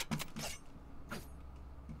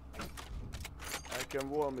 I can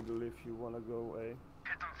wall middle if you wanna go A. Hit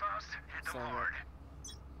them fast, hit them hard.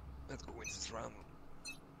 Let's go win this round.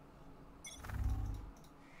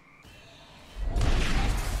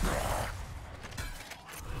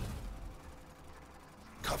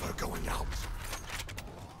 Cover going out.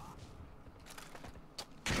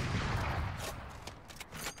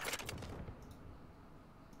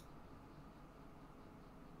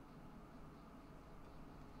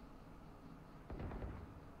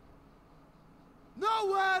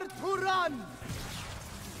 Nowhere to run!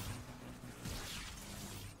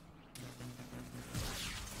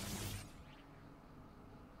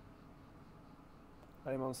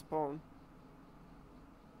 I'm on spawn.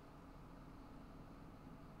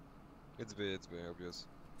 It's B, obvious.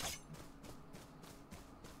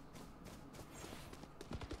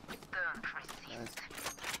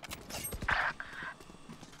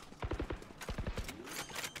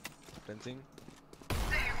 planting.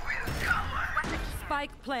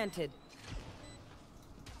 Spike planted.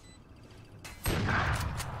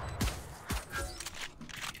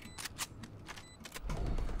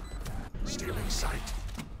 Stealing sight.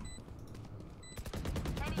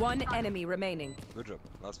 One enemy remaining. Good job.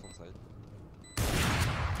 Last one side.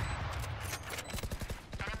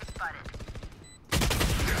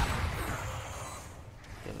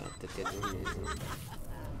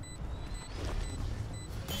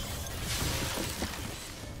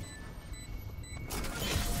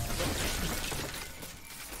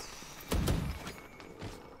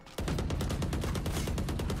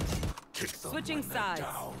 Switching sides.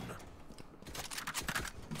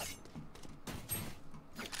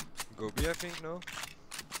 Go B, I think, no?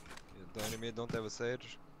 Yeah, the enemy don't have a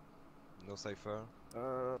Sage. No Cypher.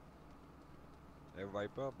 A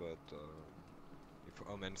Viper, but if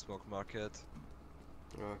Omen smoke market.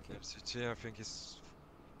 Okay. FCT, I think is.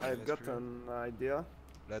 I've got an idea.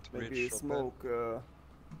 Let maybe bridge smoke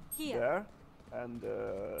here there and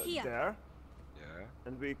here. there. Yeah.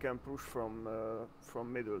 And we can push from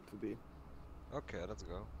middle to B. Okay, let's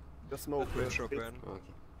go. The smoke Let bridge open.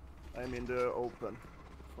 Okay. I mean the open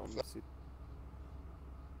from the city.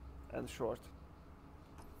 And short.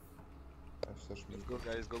 Let's go,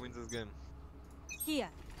 guys. Go win this game. Here.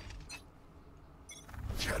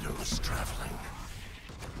 Shadows traveling.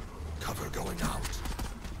 Cover going out.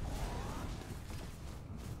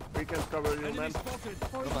 We can cover you, man.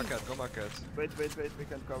 Go market, go market. Wait, we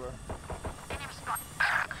can cover.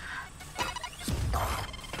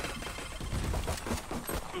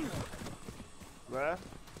 Where?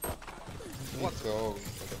 What? Go.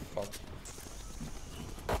 What the fuck?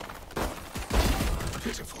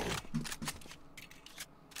 Pitiful.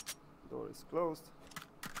 Door is closed.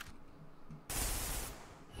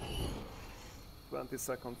 20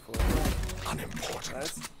 seconds for unimportant.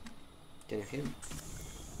 Nice. Can you hear me?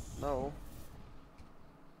 No.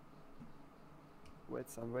 Wait,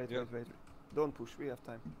 Sam, wait. Don't push, we have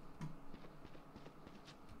time.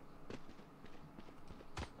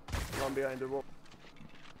 One behind the wall.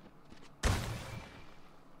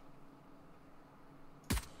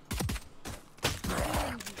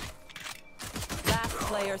 Last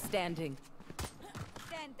player standing.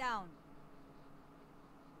 Stand down.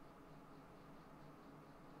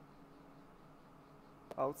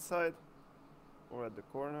 Outside or at the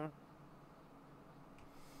corner.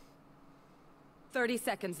 30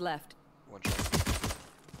 seconds left. One shot.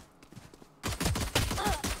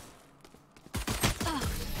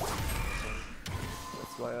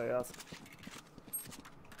 That's why I asked.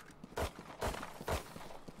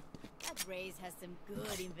 That Raze has some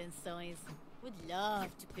good inventories. Would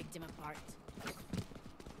love to pick them apart.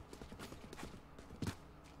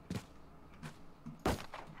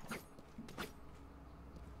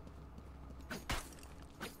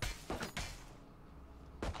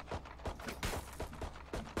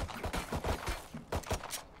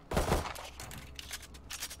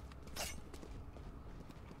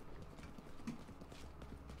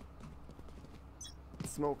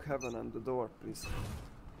 Smoke heaven and the door, please.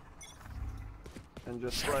 And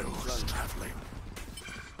just try to run. Traveling.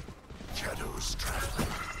 Shadows traveling.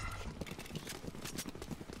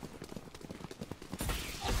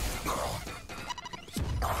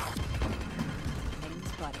 Enemy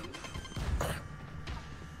spotted.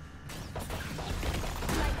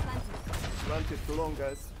 Plant it too long,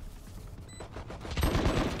 guys.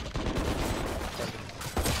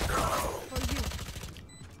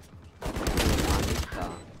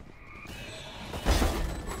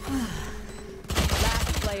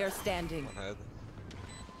 Standing. One head.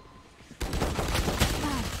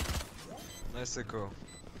 Nice echo.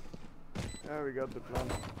 Yeah, we got the plan.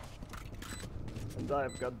 And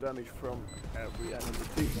I've got damage from every enemy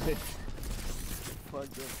teammate. Fuck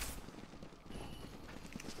them.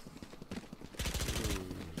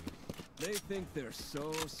 They think they're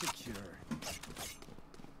so secure.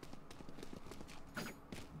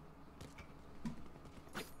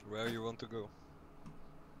 Where you want to go?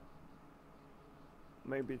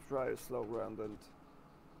 Maybe try a slow round and...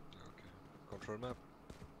 Okay. Control map?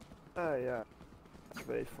 Yeah.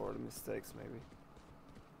 Wait for the mistakes, maybe.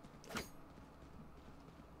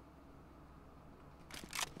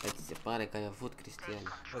 Ți se pare că ai avut, Cristian?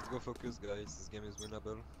 Let's go focus, guys. This game is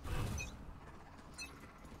winnable.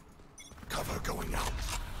 Cover going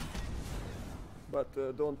out.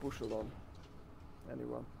 But don't push alone.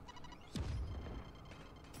 Anyone.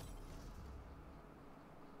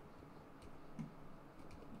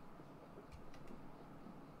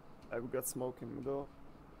 I've got smoke in middle.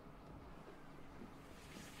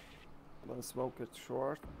 Don't smoke it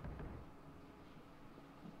short.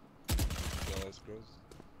 was close.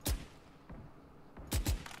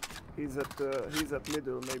 He's at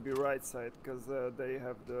middle, maybe right side, because they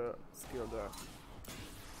have the skill there.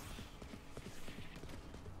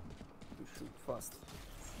 To shoot fast.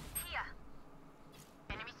 Here.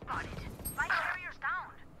 Enemy spotted. Spy carriers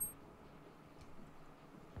down.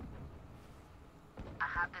 I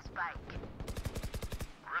have the spike.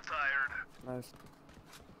 Retired. Nice.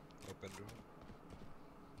 Open door.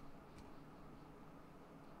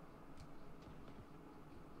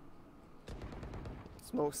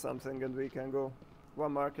 Smoke something and we can go.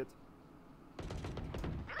 One market.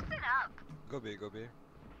 Listen up. Go B, go B.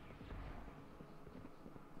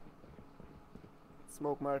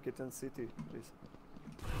 Smoke market and city, please.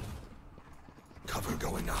 Cover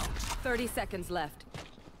going out. 30 seconds left.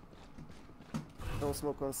 No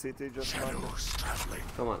smoke on city, just Shadows market. traveling.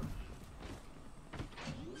 Come on.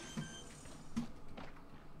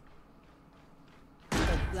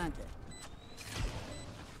 Planted.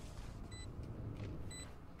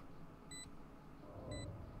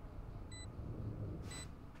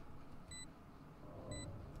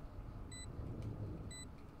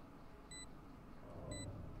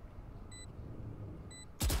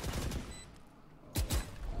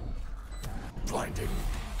 Blinding.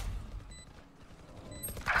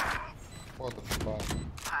 What the fuck?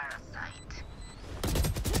 Parasite.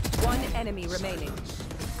 One enemy remaining.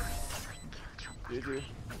 GG.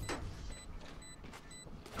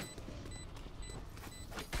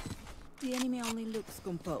 The enemy only looks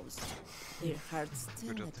composed. Their hearts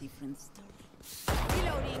tell a different story.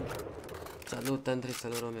 Reloading. Salut Andrei,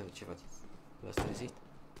 salut Romeo, ce faceți? V-ați trezit?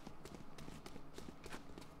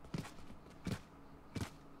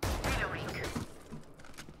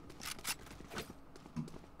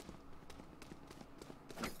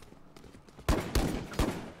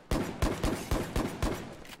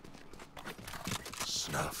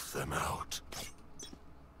 Snuff them out.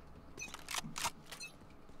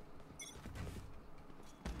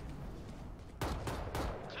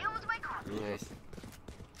 Nice.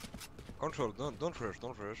 Control, don't rush,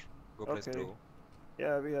 don't rush. Go play Okay. slow.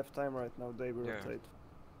 Yeah, we have time right now, they will Yeah. rotate.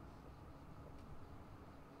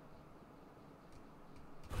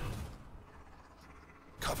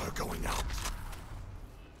 Cover going out.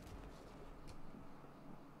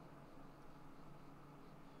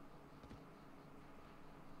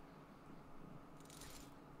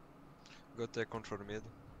 Go take control mid.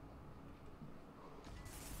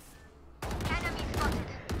 Enemy spotted.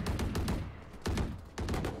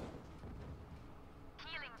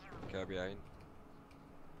 Healing you. Okay, behind.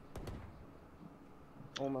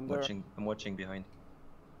 Omen there. I'm watching behind.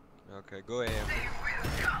 Okay, go AM. Enemy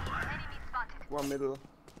spotted. One middle.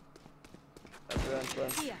 At the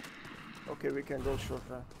entrance. Here. Okay, we can go short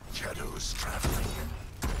now. Shadows traveling.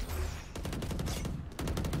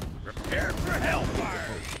 Prepare for hellfire.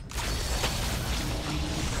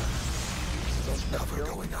 Cover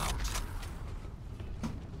going out.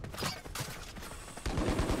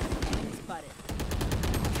 Enemy spotted.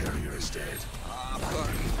 Carrier is dead.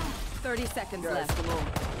 30 seconds left.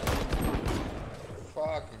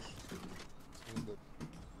 Fucking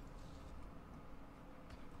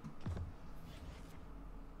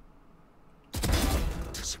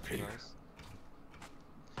Disappear.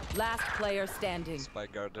 Nice. Last player standing.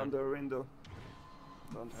 Spike garden. Under window.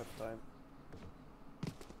 Don't have time.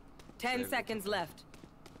 10 seconds left.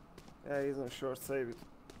 Yeah, he's on short, save it.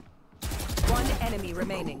 One enemy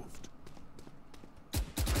remaining.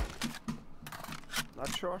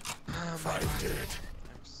 Not short. 5 dead.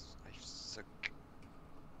 I suck.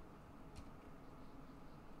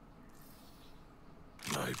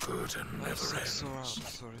 My burden never So ends.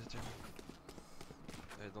 sorry, Jim.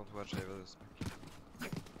 I don't watch ever this match.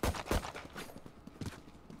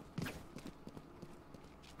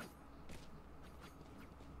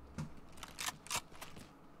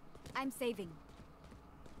 I'm saving.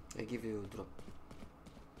 I give you a drop.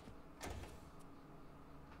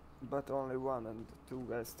 But only one and two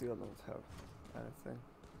guys still don't have anything.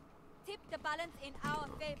 Tip the balance in our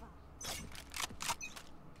favor.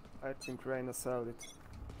 I think Reyna sold it.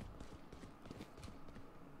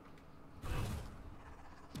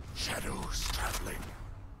 Shadows traveling.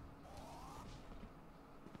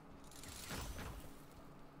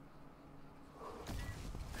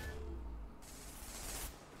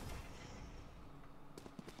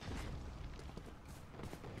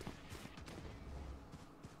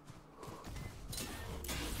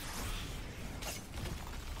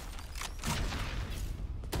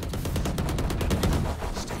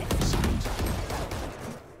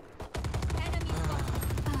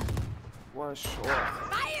 One short.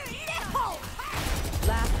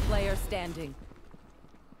 Last player standing.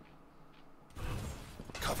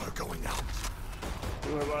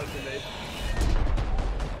 You have ultimate.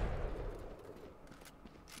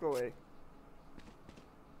 Go away.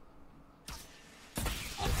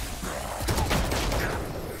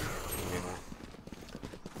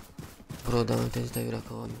 Bro, dar nu te dai ura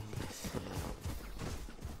ca oameni.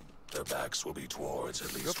 Their backs will be towards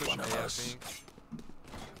at least one of us.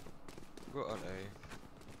 Go on A.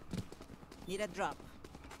 Need a drop.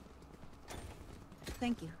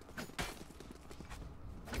 Thank you.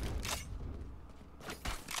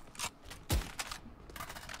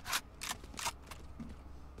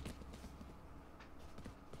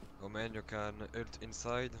 Oh man, you can ult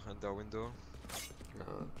inside and the window.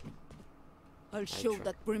 I'll show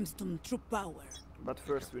that brimstone true power. But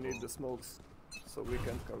first we need the smokes, so we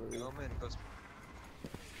can cover you. Oh man, goes.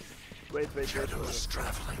 Wait. Shadows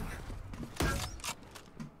traveling.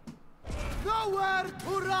 Nowhere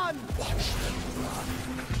to run! Watch them run.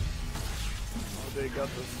 Oh, they got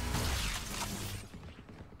us.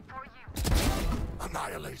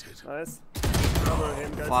 Annihilated. Nice. Cover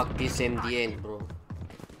him, guys. Fuck this MDN, bro.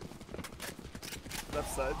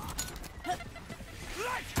 Left side.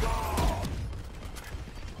 Let's go!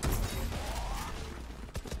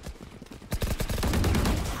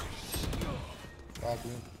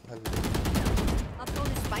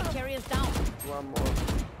 Opponent spike carriers down. One more.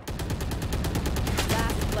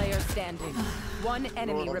 Last player standing. One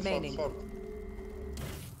enemy remaining.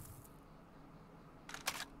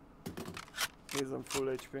 He's on full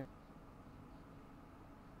HP.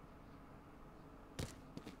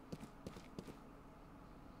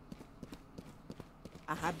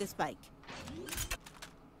 I have the spike.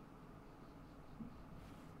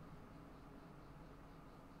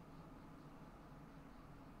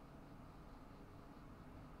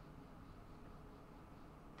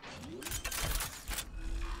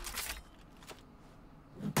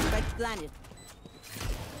 Spike planted.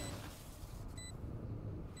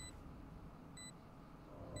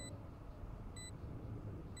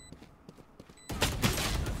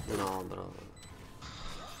 No, bro.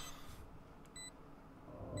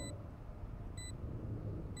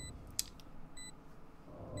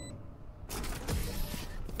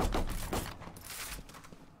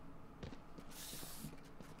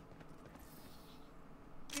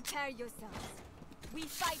 Prepare yourselves. We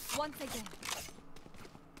fight once again.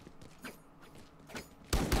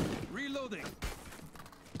 Reloading.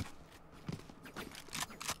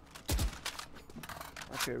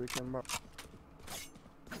 Okay, we can mark.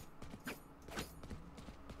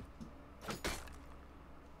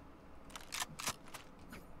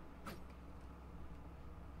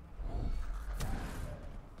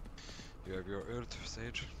 You have your ult,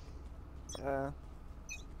 Sage. Yeah.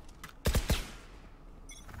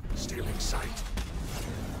 Stealing sight.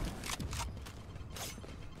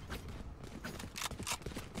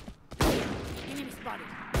 Enemy spotted.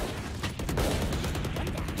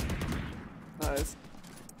 Nice.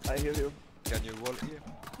 I heal you. Can you wall here?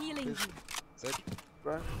 Healing you. Sage?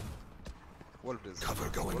 Right. Wall please. Cover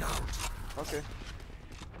going out. Okay.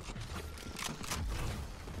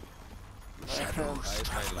 Shadows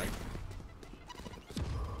traveling.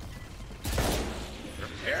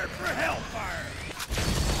 Prepare for hellfire!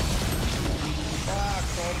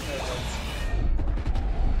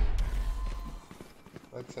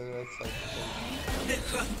 Let's say. The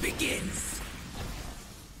hunt begins.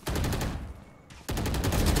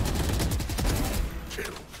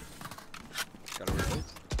 Killed. Gotta reload.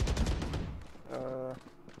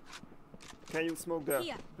 Can you smoke there?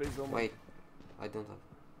 Here. Please don't. Wait, I don't have.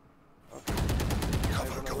 Okay.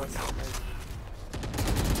 Cover going out.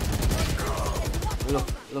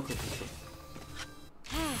 Look at this.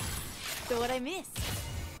 So what I miss?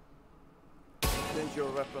 Change your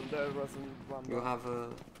weapon. There wasn't one. You have a.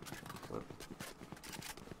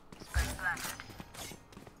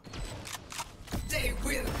 They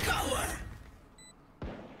will cower.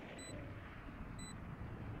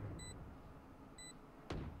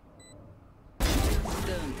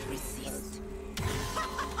 Don't resist.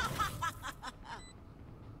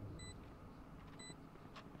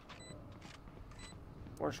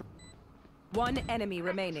 One enemy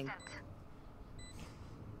remaining.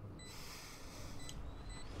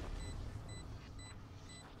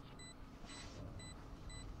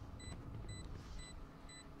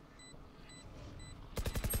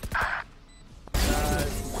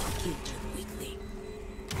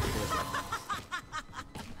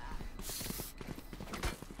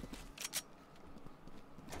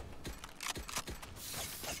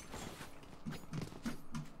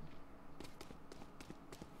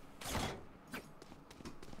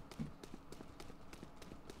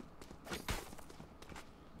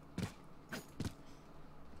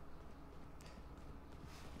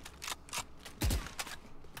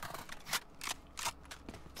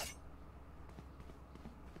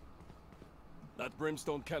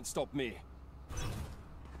 brimstone can't stop me.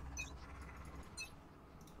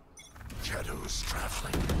 Shadows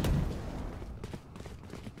traveling.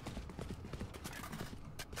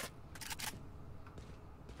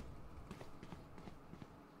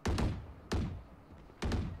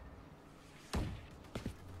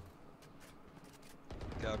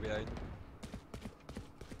 Guy behind.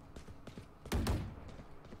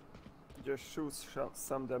 Just shoot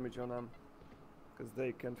some damage on them, because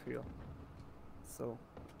they can't heal. So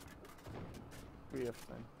we have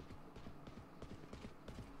time.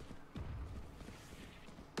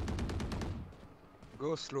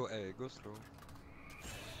 Go slow, hey, go slow.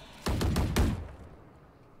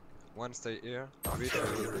 One stay here. Our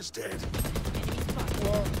carrier is dead.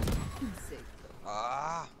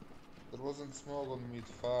 Ah! There wasn't smoke on mid,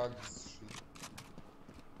 fuck this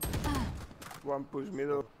shit. One push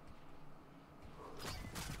middle.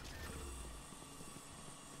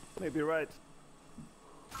 Maybe right.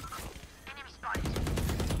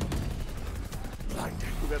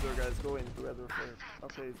 Together, guys, go in together first.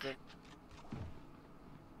 Okay, it's dead.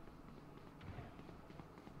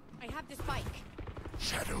 I have the spike.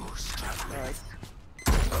 Shadows traveling. Nice.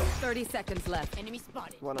 30 seconds left. Enemy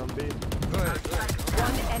spotted. One on B. Go ahead, go ahead.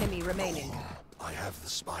 One enemy remaining. I have the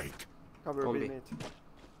spike. Cover On B B. mid.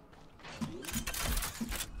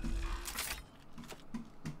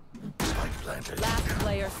 Spike planted. Last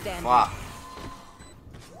player standing. Wow.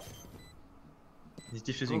 He's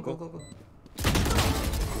defusing. Go, go, go.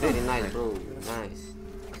 Very nice, bro. Nice.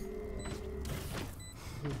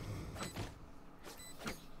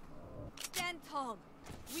 Stand tall.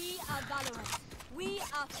 We are Valorant. We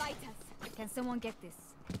are fighters. Can someone get this?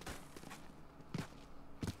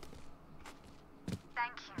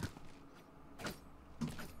 Thank you.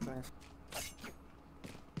 Nice.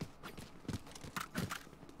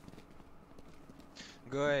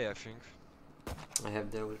 Go A, I think. I have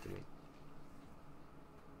the ultimate.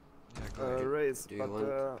 Yeah, go A. Raise, Do you but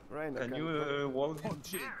want- Reina Can you wall?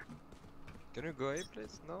 Can you go A,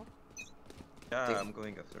 please? No? Yeah, Take- I'm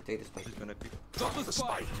going after. Take the spike. He's gonna pick. Drop the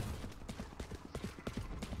spike.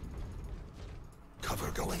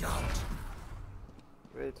 Cover going out.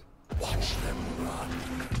 Wait. Watch them run.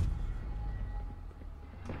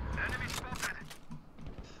 Enemy spotted.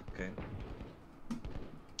 Okay.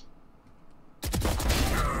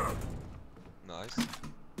 Nice.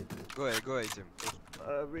 Go A, Tim.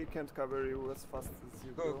 We can't cover you as fast as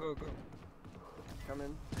you Go, go, go. Come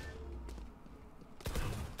in.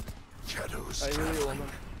 Shadows I hear you, traveling.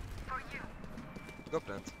 woman. Go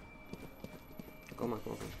plant. Come on,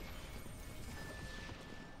 come on.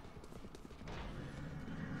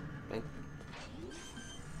 Bang.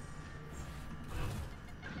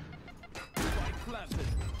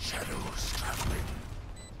 Shadows traveling.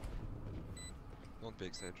 Don't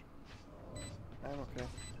pick Sage. I'm okay.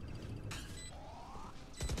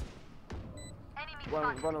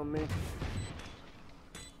 Enemy One on me.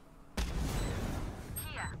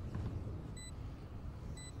 here.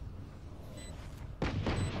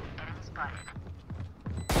 Enemy spotted.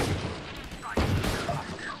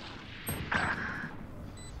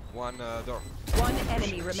 One door. One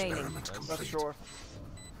enemy remaining. Experiment Not complete. sure.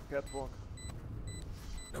 Catwalk.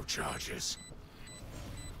 No charges.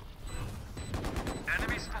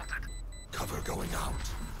 Enemy spotted. Cover going out.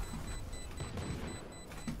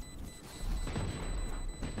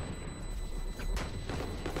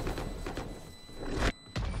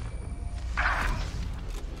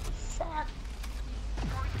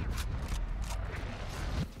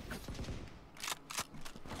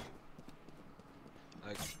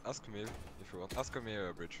 Like, ask me if you want. Ask me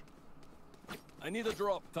bridge. I need a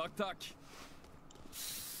drop. Tuck, tuck.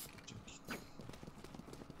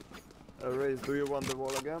 Raise, do you want the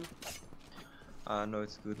wall again? No,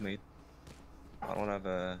 it's good, mate. I don't have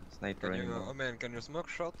a sniper Can you, anymore. oh man, can you smoke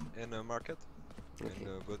shot in market? Okay.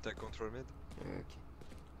 And go take control mid? Okay.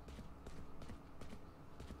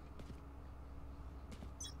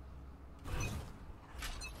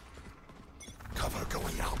 Cover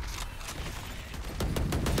going out.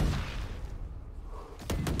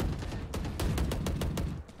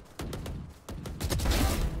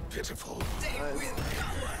 Pitiful.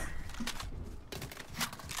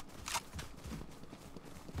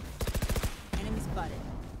 Enemy spotted.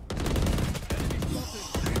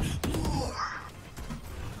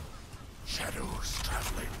 Shadows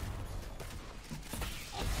traveling.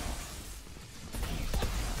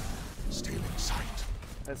 Stealing sight.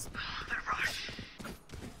 Yes.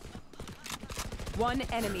 One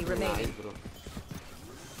enemy remaining. Nice, bro.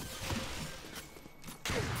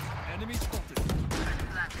 Enemy spotted.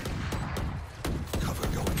 Cover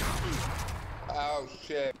going out. Oh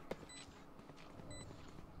shit.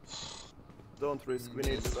 Don't risk, we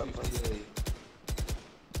need the weapon.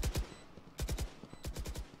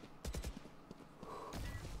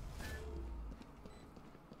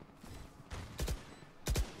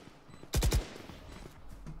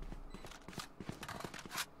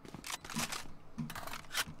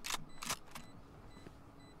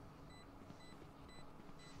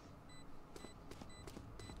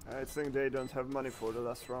 I think they don't have money for the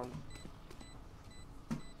last round.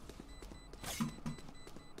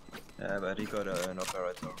 Yeah, but he got an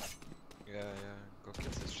operator. Yeah, go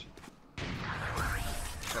kill this shit.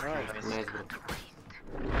 Nice. Nice, bro.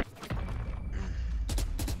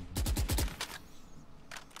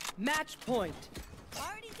 Match point.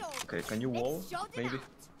 Okay, can you wall? Maybe?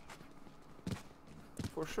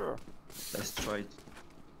 For sure. Let's try it.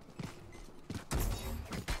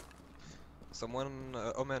 Someone,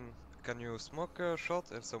 Omen, can you smoke a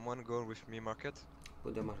shot and someone go with me market?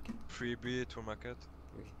 Put the market. 3B to market.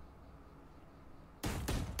 Okay.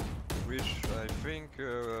 Which I think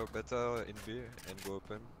better in B and go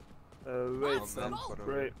open. Wait, some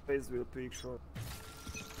Raze will peek short.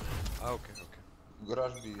 Ah, okay.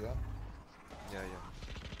 Garage B, yeah? Yeah.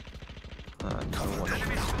 No one.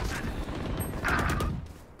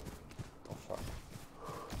 Oh fuck.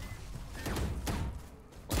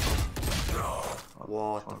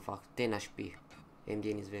 What the fuck? 10 HP.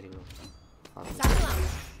 MDN is very low.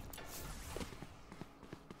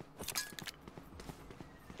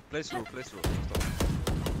 Play slow. Stop.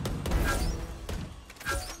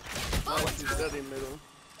 One is dead in middle.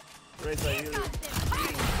 Raze, I heal you.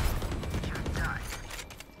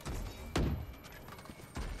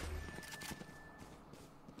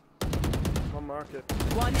 One market.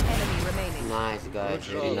 One enemy remaining. Nice, guys.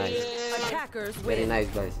 Very nice. Attackers win. Very nice,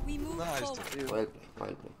 guys. We move Nice. forward. Well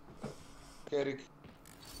played. Carry.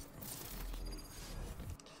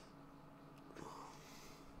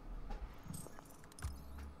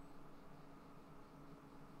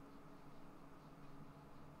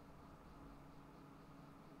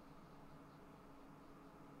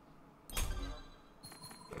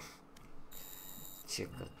 Ce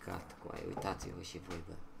căcat cu aia, uitați-vă și voi,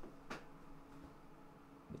 bă.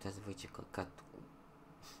 Uitați-vă voi ce căcat.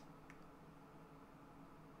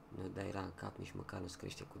 Nu dai ra în cap, nici măcar nu-ți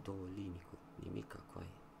crește cu 2 linii, cu nimica cu aia.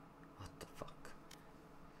 What the fuck?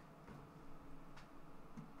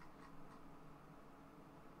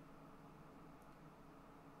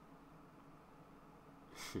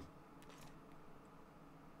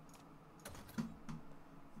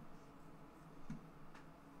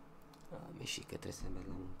 Mi-e și că trebuie să merg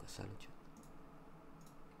la muncă, salut.